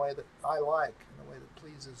there in a way that I like, in a way that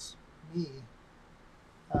pleases me.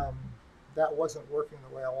 That wasn't working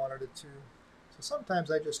the way I wanted it to. So sometimes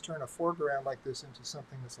I just turn a foreground like this into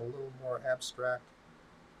something that's a little more abstract,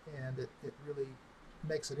 and it really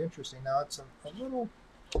makes it interesting. Now it's a little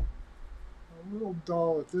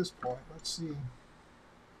dull at this point. Let's see.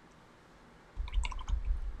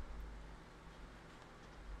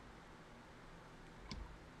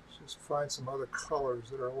 Let's just find some other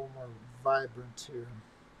colors that are a little more vibrant here.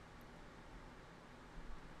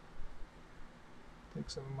 Take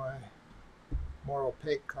some of my more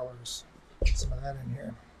opaque colors. Get some of that in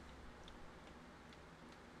here.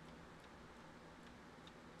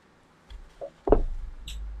 You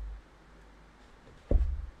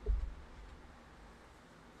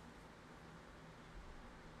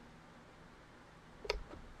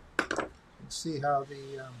can see how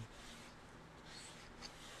the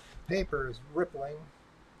paper is rippling.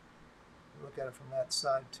 Look at it from that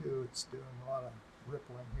side too. It's doing a lot of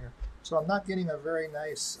rippling here. So I'm not getting a very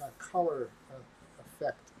nice color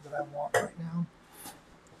effect that I want right now.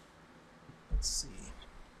 Let's see.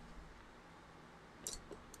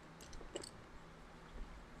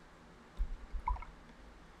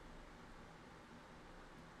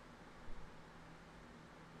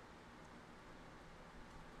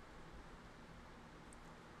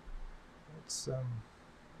 It's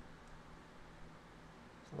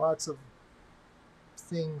lots of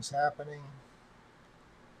things happening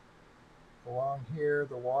along here.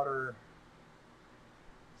 The water,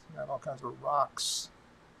 it's got all kinds of rocks.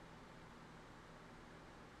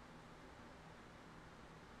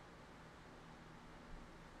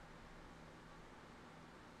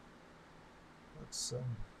 Let's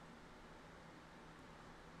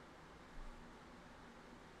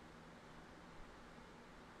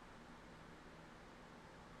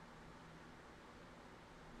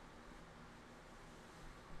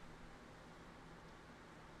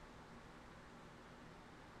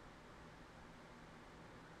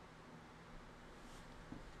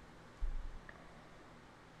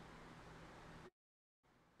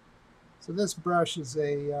so this brush is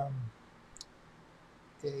a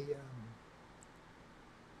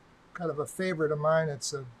kind of a favorite of mine.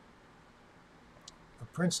 It's a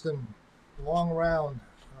Princeton long round,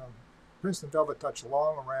 Princeton Velvet Touch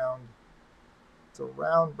long round. It's a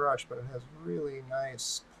round brush, but it has really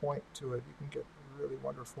nice point to it. You can get really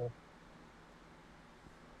wonderful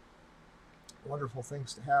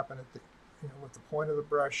things to happen at the, with the point of the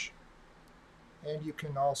brush, and you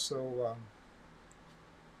can also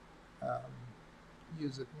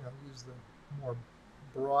use it, use the more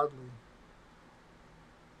broadly.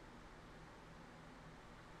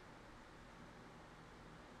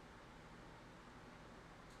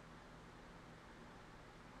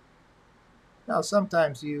 Now,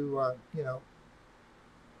 sometimes you know,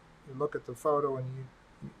 you look at the photo and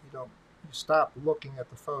you don't, you stop looking at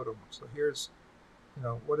the photo. So here's, you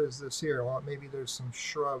know, what is this here? Well, maybe there's some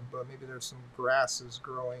shrub, maybe there's some grasses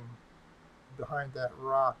growing behind that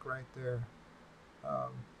rock right there.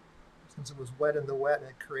 Um, since it was wet in the wet and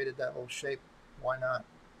it created that little shape, why not?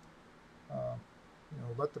 Um, you know,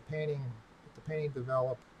 let the painting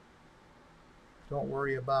develop. Don't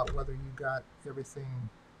worry about whether you got everything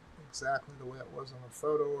exactly the way it was on the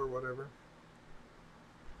photo or whatever.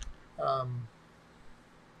 Um,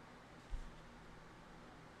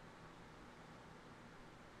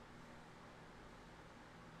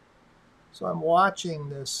 so I'm watching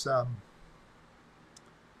this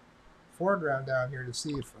foreground down here to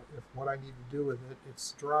see if what I need to do with it.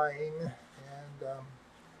 It's drying, and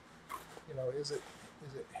you know, is it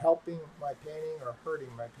helping my painting or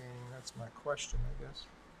hurting my painting? That's my question, I guess.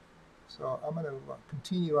 So I'm going to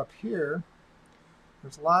continue up here.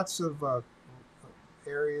 There's lots of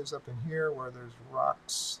areas up in here where there's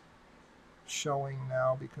rocks showing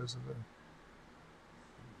now because of the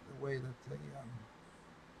way that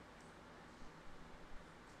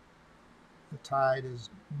the tide is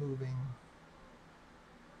moving.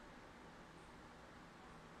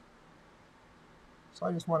 So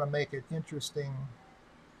I just want to make it interesting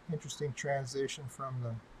transition from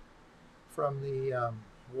the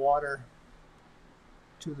water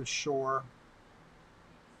to the shore.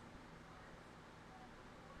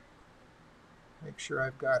 Make sure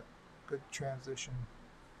I've got good transition.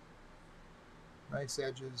 Nice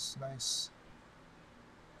edges, nice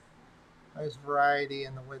variety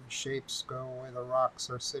in the way the shapes go, the way the rocks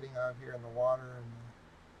are sitting out here in the water. And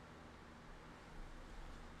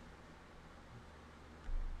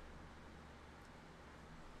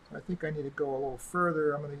so I think I need to go a little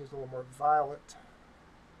further. I'm going to use a little more violet.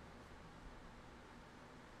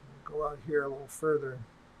 Go out here a little further.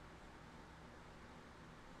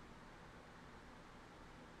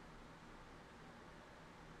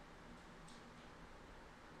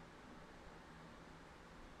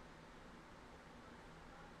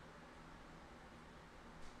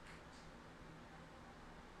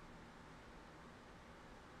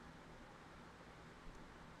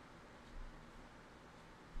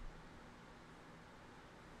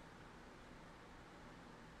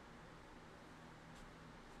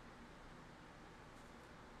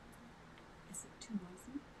 Is it too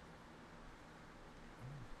noisy?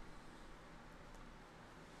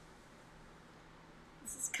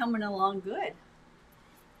 This is coming along good.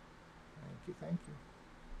 Thank you, thank you.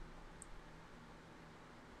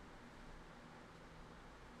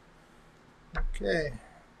 Okay,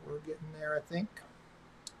 we're getting there, I think.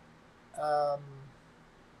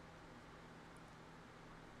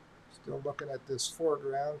 Still looking at this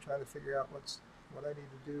foreground, trying to figure out what I need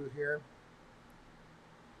to do here.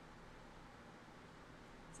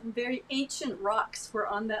 Some very ancient rocks were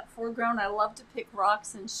on that foreground. I love to pick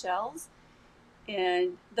rocks and shells.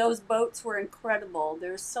 And those boats were incredible.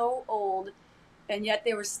 They're so old, and yet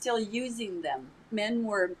they were still using them. Men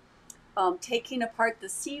were taking apart the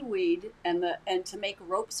seaweed and to make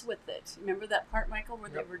ropes with it. Remember that part, Michael, where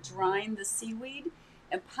Yep. they were drying the seaweed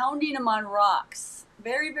and pounding them on rocks.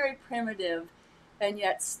 Very, very primitive, and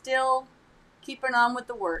yet still keeping on with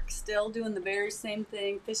the work. Still doing the very same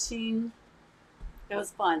thing, fishing. It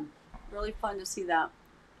was fun. Really fun to see that.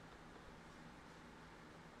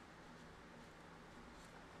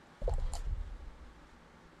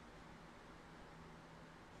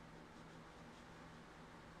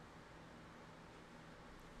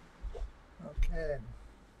 Okay.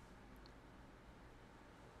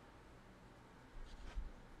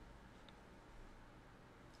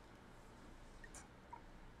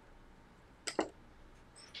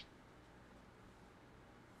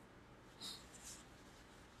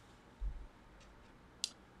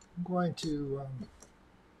 I'm going to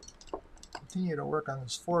continue to work on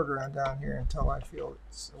this foreground down here until I feel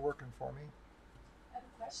it's working for me. I have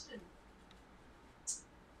a question. Is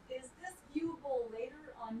this viewable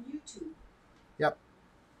later on YouTube? Yep,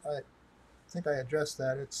 I think I addressed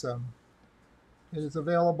that. It is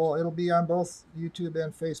available. It'll be on both YouTube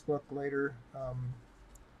and Facebook later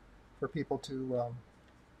for people to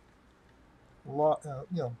you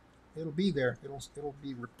know, it'll be there. It'll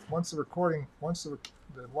be once the recording, once the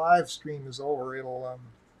live stream is over, it'll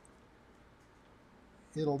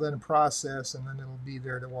then process and then it'll be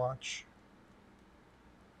there to watch.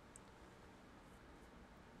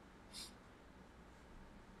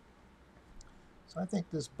 So I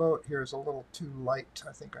think this boat here is a little too light.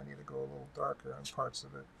 I think I need to go a little darker on parts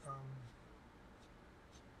of it.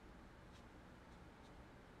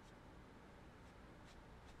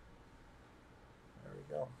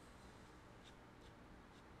 go.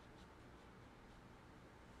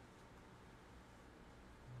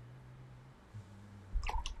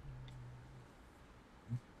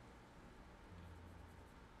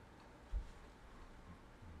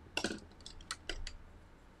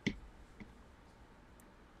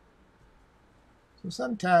 So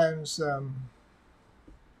sometimes,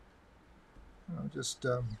 just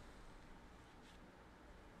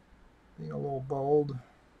being a little bold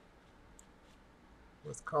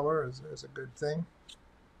with color is a good thing.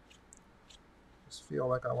 Just feel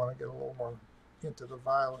like I want to get a little more into the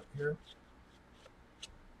violet here.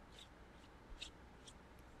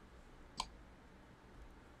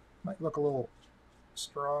 Might look a little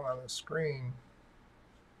strong on the screen.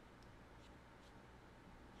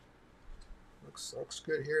 Looks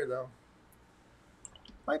good here though.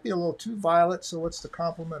 Might be a little too violet, so what's the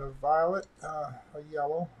complement of violet? A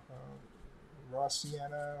yellow, raw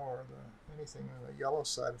sienna, or anything on the yellow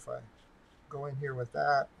side. If I go in here with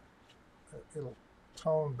that, it'll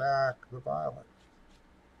tone back the violet.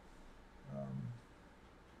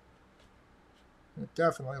 It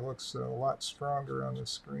definitely looks a lot stronger on the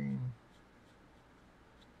screen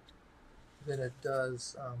than it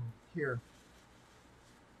does here.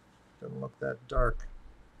 Doesn't look that dark.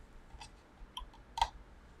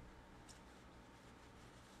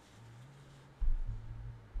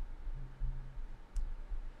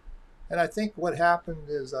 And I think what happened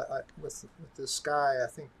is with the sky, I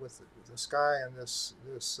think with the sky and this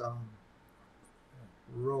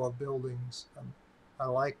row of buildings, I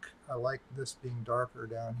like this being darker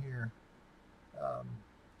down here. Um,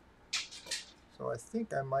 so I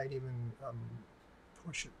think I might even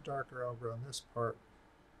push it darker over on this part.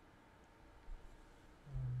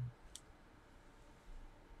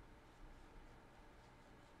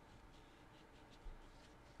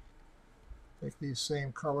 Take these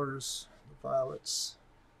same colors, the violets,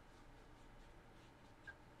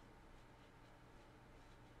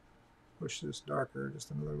 push this darker,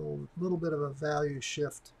 just another little bit of a value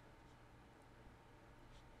shift.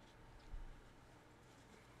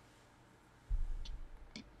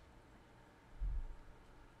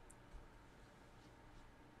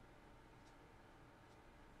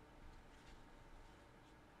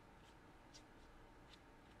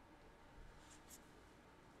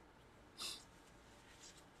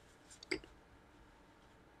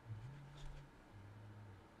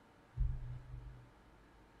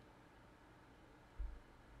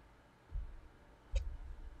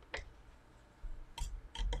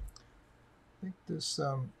 I think this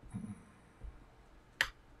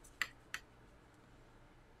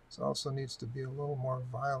also needs to be a little more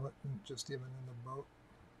violet than just even in the boat.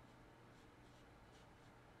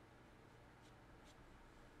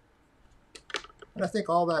 And I think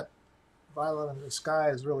all that violet in the sky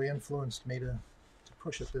has really influenced me to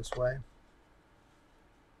push it this way.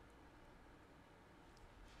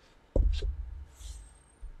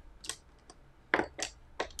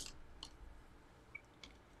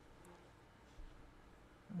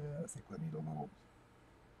 I think we need a little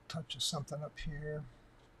touch of something up here.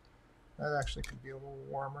 That actually could be a little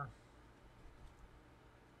warmer.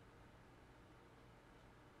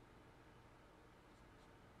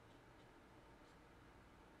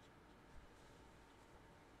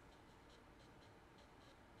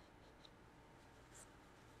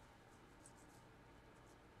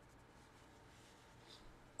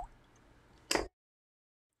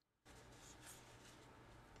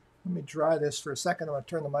 Let me dry this for a second. I'm going to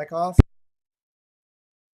turn the mic off.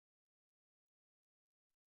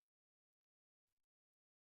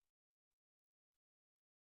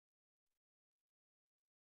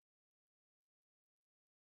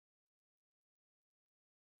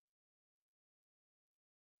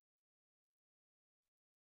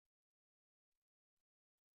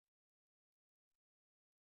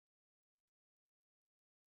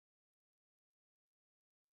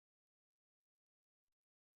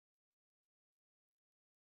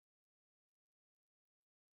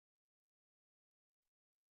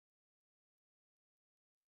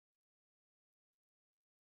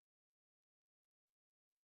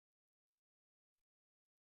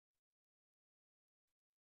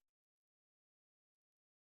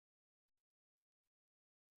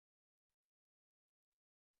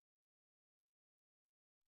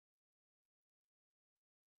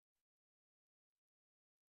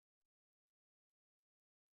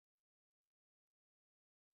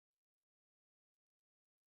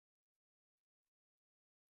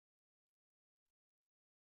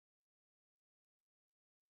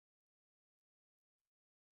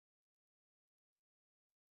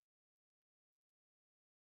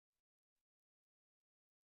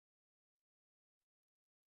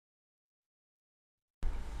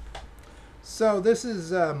 So this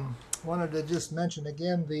is wanted to just mention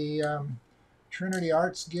again the Trinity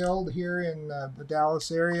Arts Guild here in the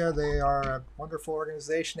Dallas area. They are a wonderful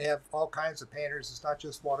organization. They have all kinds of painters. It's not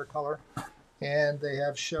just watercolor, and they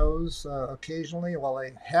have shows occasionally. Well,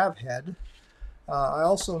 they have had. I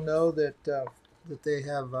also know that they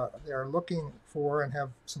are looking for and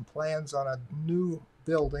have some plans on a new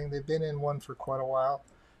building. They've been in one for quite a while,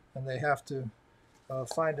 and they have to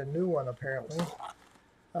find a new one apparently.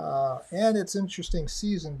 And it's interesting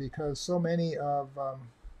season because so many of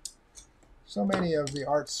the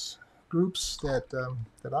arts groups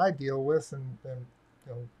that I deal with, and you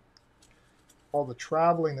know, all the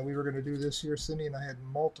traveling that we were going to do this year, Cindy and I had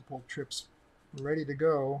multiple trips ready to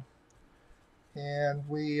go, and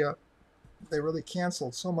we they really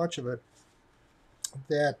canceled so much of it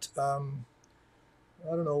that I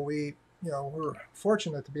don't know. We're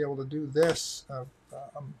fortunate to be able to do this.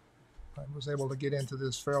 I was able to get into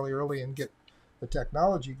this fairly early and get the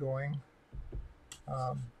technology going.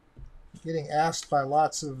 Um, Getting asked by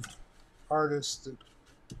lots of artists to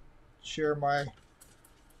share my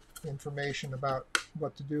information about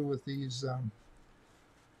what to do with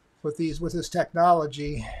with this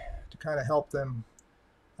technology to kind of help them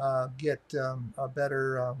get a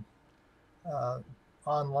better uh,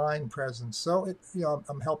 online presence. So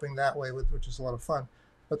I'm helping that way with, which is a lot of fun.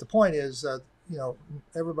 But the point is,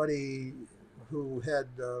 everybody who had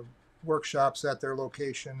workshops at their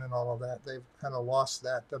location and all of that, they've kind of lost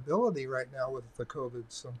that ability right now with the COVID.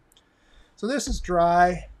 So this is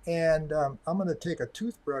dry, and I'm going to take a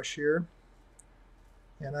toothbrush here,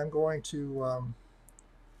 and I'm going to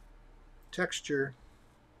texture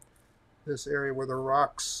this area where the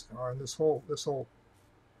rocks are, and this whole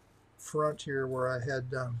front here where I had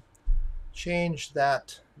changed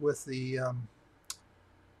that with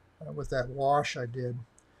that wash I did.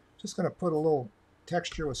 Just going to put a little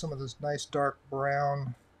texture with some of this nice dark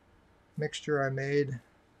brown mixture I made.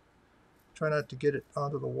 Try not to get it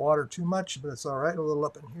onto the water too much, but it's all right. A little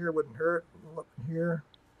up in here wouldn't hurt. A little up in here.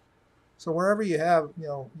 So wherever you have,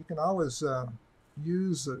 you can always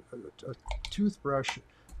use a toothbrush.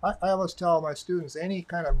 I always tell my students any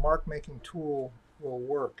kind of mark making tool will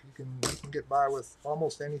work. You can get by with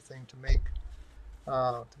almost anything to make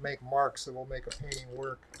marks that will make a painting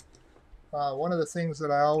work. One of the things that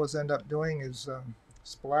I always end up doing is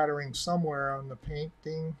splattering somewhere on the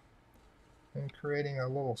painting and creating a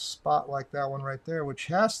little spot like that one right there, which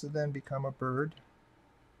has to then become a bird.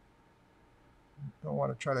 You don't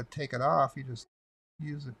want to try to take it off, you just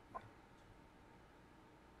use it.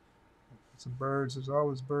 Some birds, there's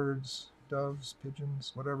always birds, doves,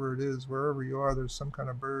 pigeons, whatever it is, wherever you are, there's some kind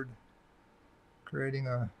of bird creating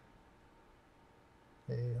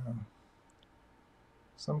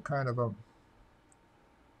some kind of a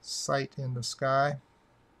sight in the sky.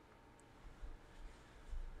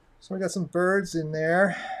 So we got some birds in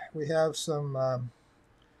there. We have some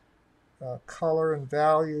color and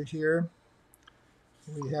value here.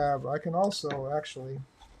 I can also actually,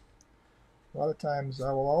 a lot of times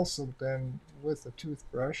I will also then, with a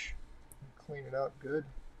toothbrush, clean it out good.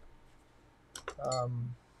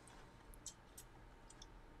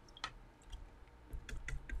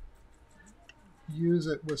 Use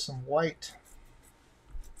it with some white.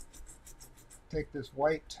 Take this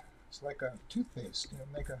white, it's like a toothpaste,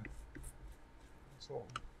 make a little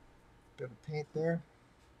bit of paint there.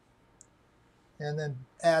 And then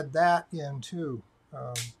add that in too.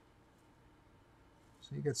 So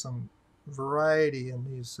you get some variety in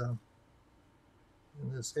these in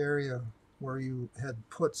this area where you had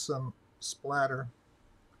put some splatter.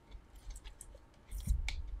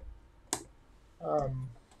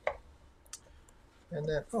 And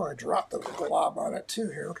then, I dropped the glob on it too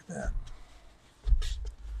here. Look at that.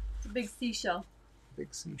 It's a big seashell.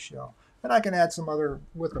 Big seashell. And I can add some other,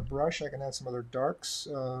 with a brush, I can add some other darks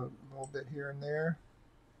a little bit here and there.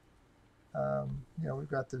 We've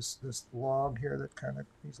got this log here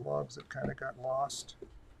these logs that kind of got lost.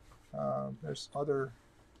 There's other,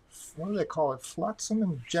 what do they call it? Flotsam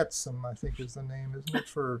and jetsam, I think is the name, isn't it?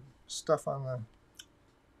 For stuff on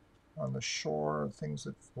the shore, things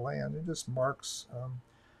that land. It just marks.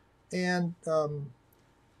 And a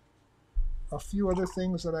few other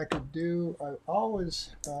things that I could do. I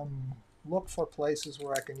always look for places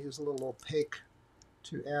where I can use a little opaque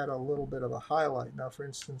to add a little bit of a highlight. Now, for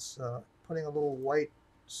instance, putting a little white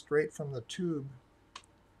straight from the tube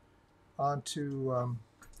onto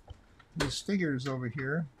these figures over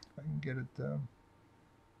here. If I can get it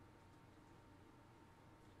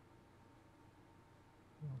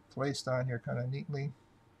placed on here kind of neatly.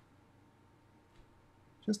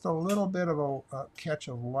 Just a little bit of a catch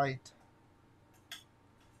of light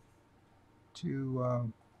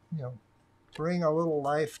to bring a little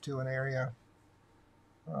life to an area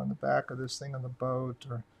on the back of this thing on the boat,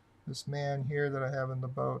 or this man here that I have in the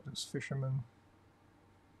boat, this fisherman.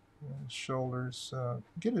 His shoulders,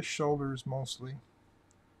 get his shoulders mostly.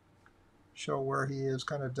 Show where he is,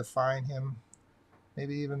 kind of define him.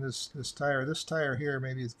 Maybe even this tire. This tire here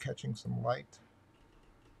maybe is catching some light.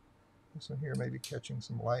 This one here may be catching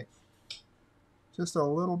some light. Just a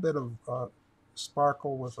little bit of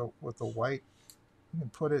sparkle with a white. You can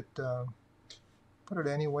put it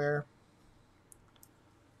anywhere.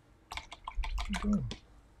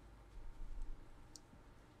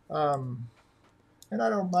 And I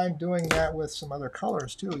don't mind doing that with some other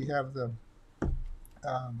colors too. You have the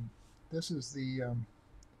this is the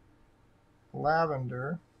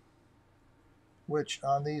lavender, which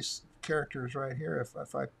on these characters right here,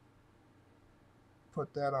 if I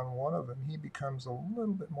put that on one of them, he becomes a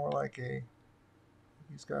little bit more like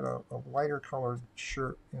he's got a lighter colored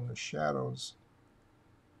shirt in the shadows.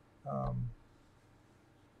 And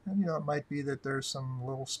it might be that there's some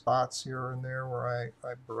little spots here and there where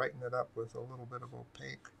I brighten it up with a little bit of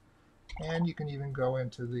opaque. And you can even go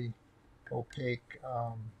into the opaque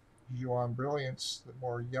Joan Brilliance, the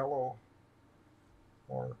more yellow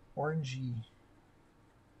or orangey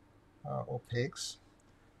opaques,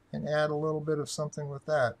 and add a little bit of something with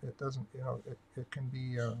that. It doesn't, it can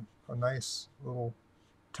be a nice little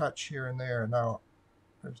touch here and there. Now,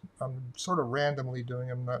 I'm sort of randomly doing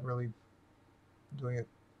them, not really doing it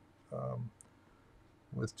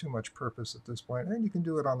with too much purpose at this point. And you can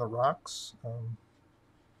do it on the rocks.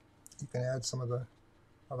 You can add some of the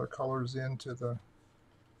other colors into the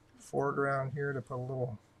foreground here to put a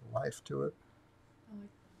little life to it.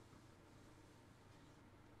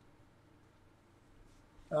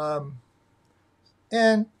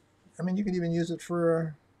 And I mean, you can even use it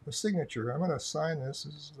for a signature. I'm going to sign this.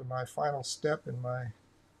 This is my final step in my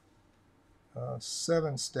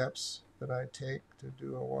 7 steps that I take to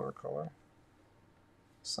do a watercolor.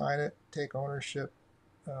 Sign it, take ownership.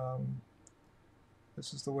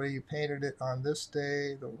 This is the way you painted it on this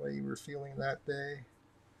day, the way you were feeling that day.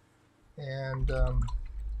 And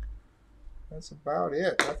that's about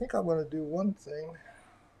it. I think I'm going to do one thing.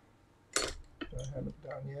 I haven't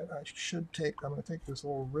done yet. I'm going to take this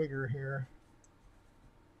little rigger here.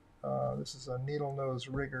 This is a needle nose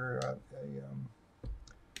rigger, a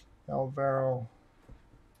Alvaro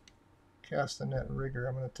castanet rigger.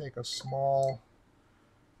 I'm going to take a small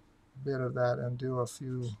bit of that and do a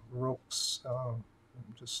few ropes,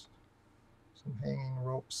 just some hanging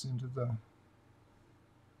ropes into the.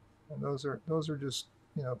 And those are just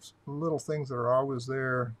little things that are always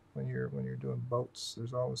there when you're doing boats.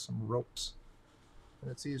 There's always some ropes, and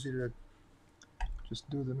it's easy to just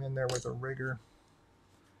do them in there with a rigger.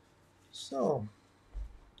 So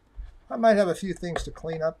I might have a few things to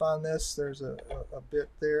clean up on this. There's a bit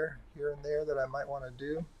there, here and there, that I might want to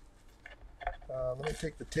do. Let me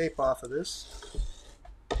take the tape off of this.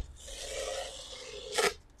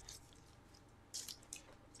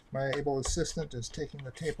 My able assistant is taking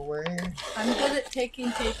the tape away. I'm good at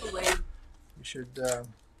taking tape away. You should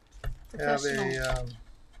have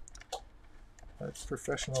a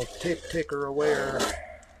professional tape taker aware.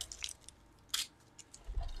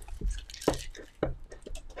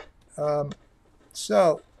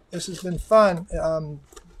 So this has been fun.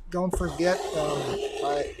 Don't forget,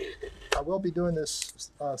 I will be doing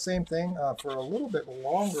this same thing for a little bit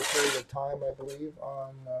longer period of time, I believe,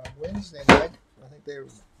 on Wednesday night. I think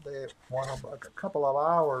they want a couple of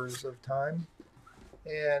hours of time,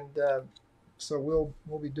 and so we'll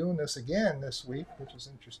be doing this again this week, which is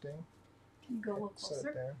interesting. Can you go a little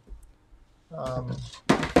closer?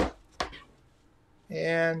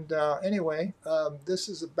 And anyway, this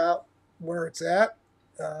is about where it's at.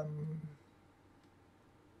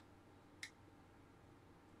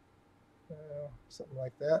 Something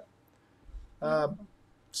like that.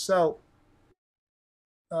 So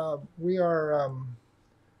we are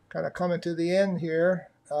kind of coming to the end here.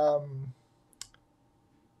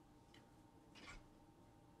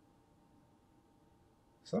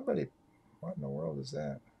 Somebody, what in the world is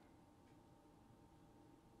that?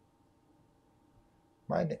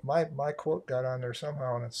 My quote got on there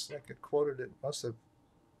somehow, and it's like it quoted it. Must have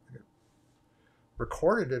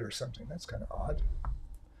recorded it or something. That's kind of odd.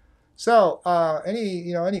 So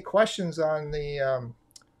any questions on the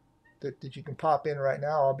that you can pop in right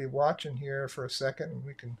now? I'll be watching here for a second, and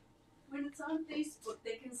we can. When it's on Facebook,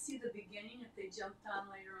 they can see the beginning if they jumped on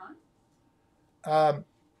later on.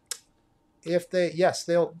 If they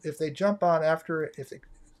jump on after,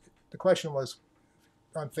 the question was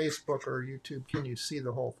on Facebook or YouTube, can you see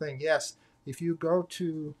the whole thing? Yes. If you go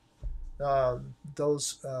to uh,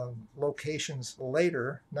 those locations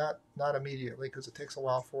later, not immediately, because it takes a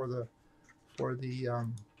while for the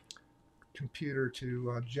computer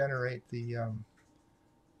to generate the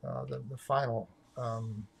final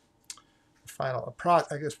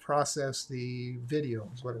I guess process the video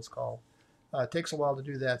is what it's called. It takes a while to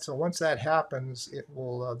do that. So once that happens, it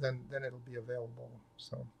will then it'll be available.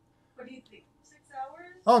 So. What do you think? 6 hours?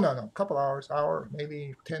 Oh no, a couple hours, hour,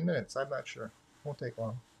 maybe 10 minutes. I'm not sure. Won't take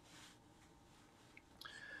long.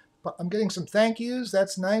 But I'm getting some thank yous.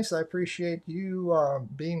 That's nice. I appreciate you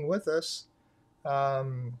being with us.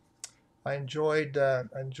 Um, I enjoyed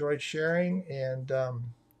sharing, and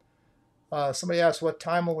somebody asked what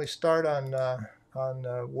time will we start on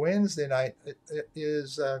Wednesday night.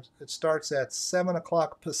 It starts at 7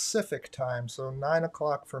 o'clock Pacific time, so 9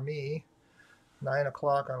 o'clock for me. 9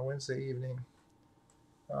 o'clock on Wednesday evening.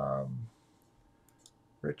 Um,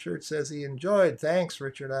 Richard says he enjoyed. Thanks,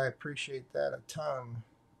 Richard. I appreciate that a ton.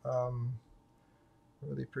 Um,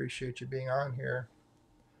 really appreciate you being on here.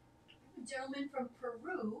 A gentleman from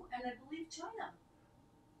Peru and I believe China.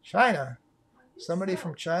 China. Somebody so.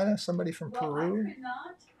 from China. Somebody from Well, Peru. I could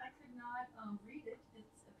not read it. It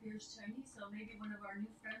appears Chinese, so maybe one of our new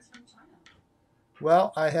friends from China.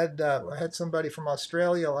 Well, I had somebody from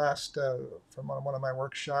Australia last from one of my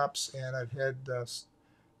workshops, and I've had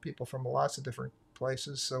people from lots of different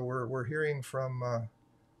places. So we're hearing from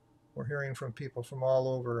people from all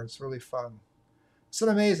over. It's really fun. It's an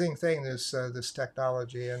amazing thing, this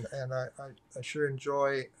technology, and I sure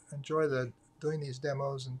enjoy the doing these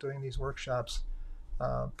demos and doing these workshops.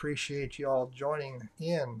 Appreciate you all joining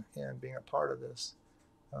in and being a part of this.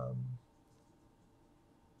 Um,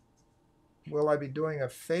 will I be doing a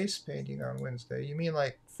face painting on Wednesday? You mean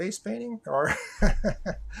like face painting, or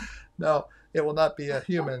no? It will not be a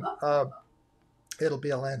human. It'll be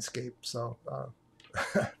a landscape. So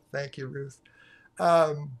thank you, Ruth.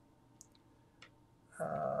 Um,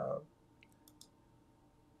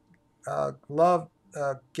 uh, love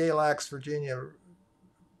Galax, Virginia.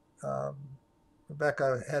 Um,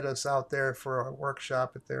 Rebecca had us out there for a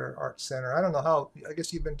workshop at their art center. I don't know how. I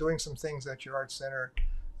guess you've been doing some things at your art center.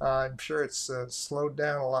 I'm sure it's slowed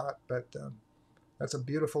down a lot, but that's a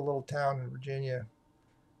beautiful little town in Virginia,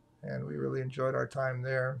 and we really enjoyed our time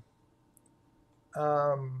there.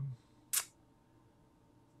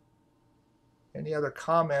 Any other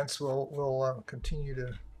comments? We'll continue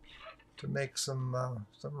to make some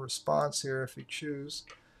response here if you choose.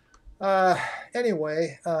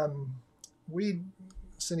 Anyway, we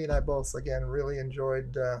Cindy and I both again really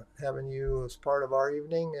enjoyed having you as part of our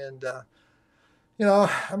evening, and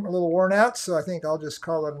I'm a little worn out, so I think I'll just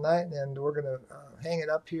call it a night, and we're gonna hang it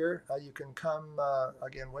up here. You can come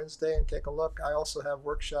again Wednesday and take a look. I also have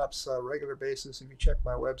workshops regular basis. If you check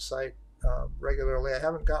my website regularly, I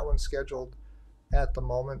haven't got one scheduled at the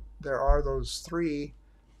moment. There are those 3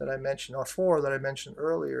 that I mentioned, or 4 that I mentioned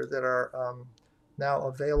earlier, that are now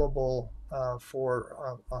available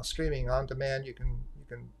for streaming on demand. You can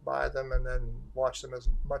buy them and then watch them as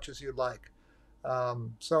much as you'd like.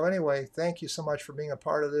 So anyway, thank you so much for being a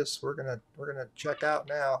part of this. We're gonna check out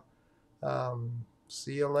now.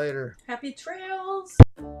 See you later. Happy trails!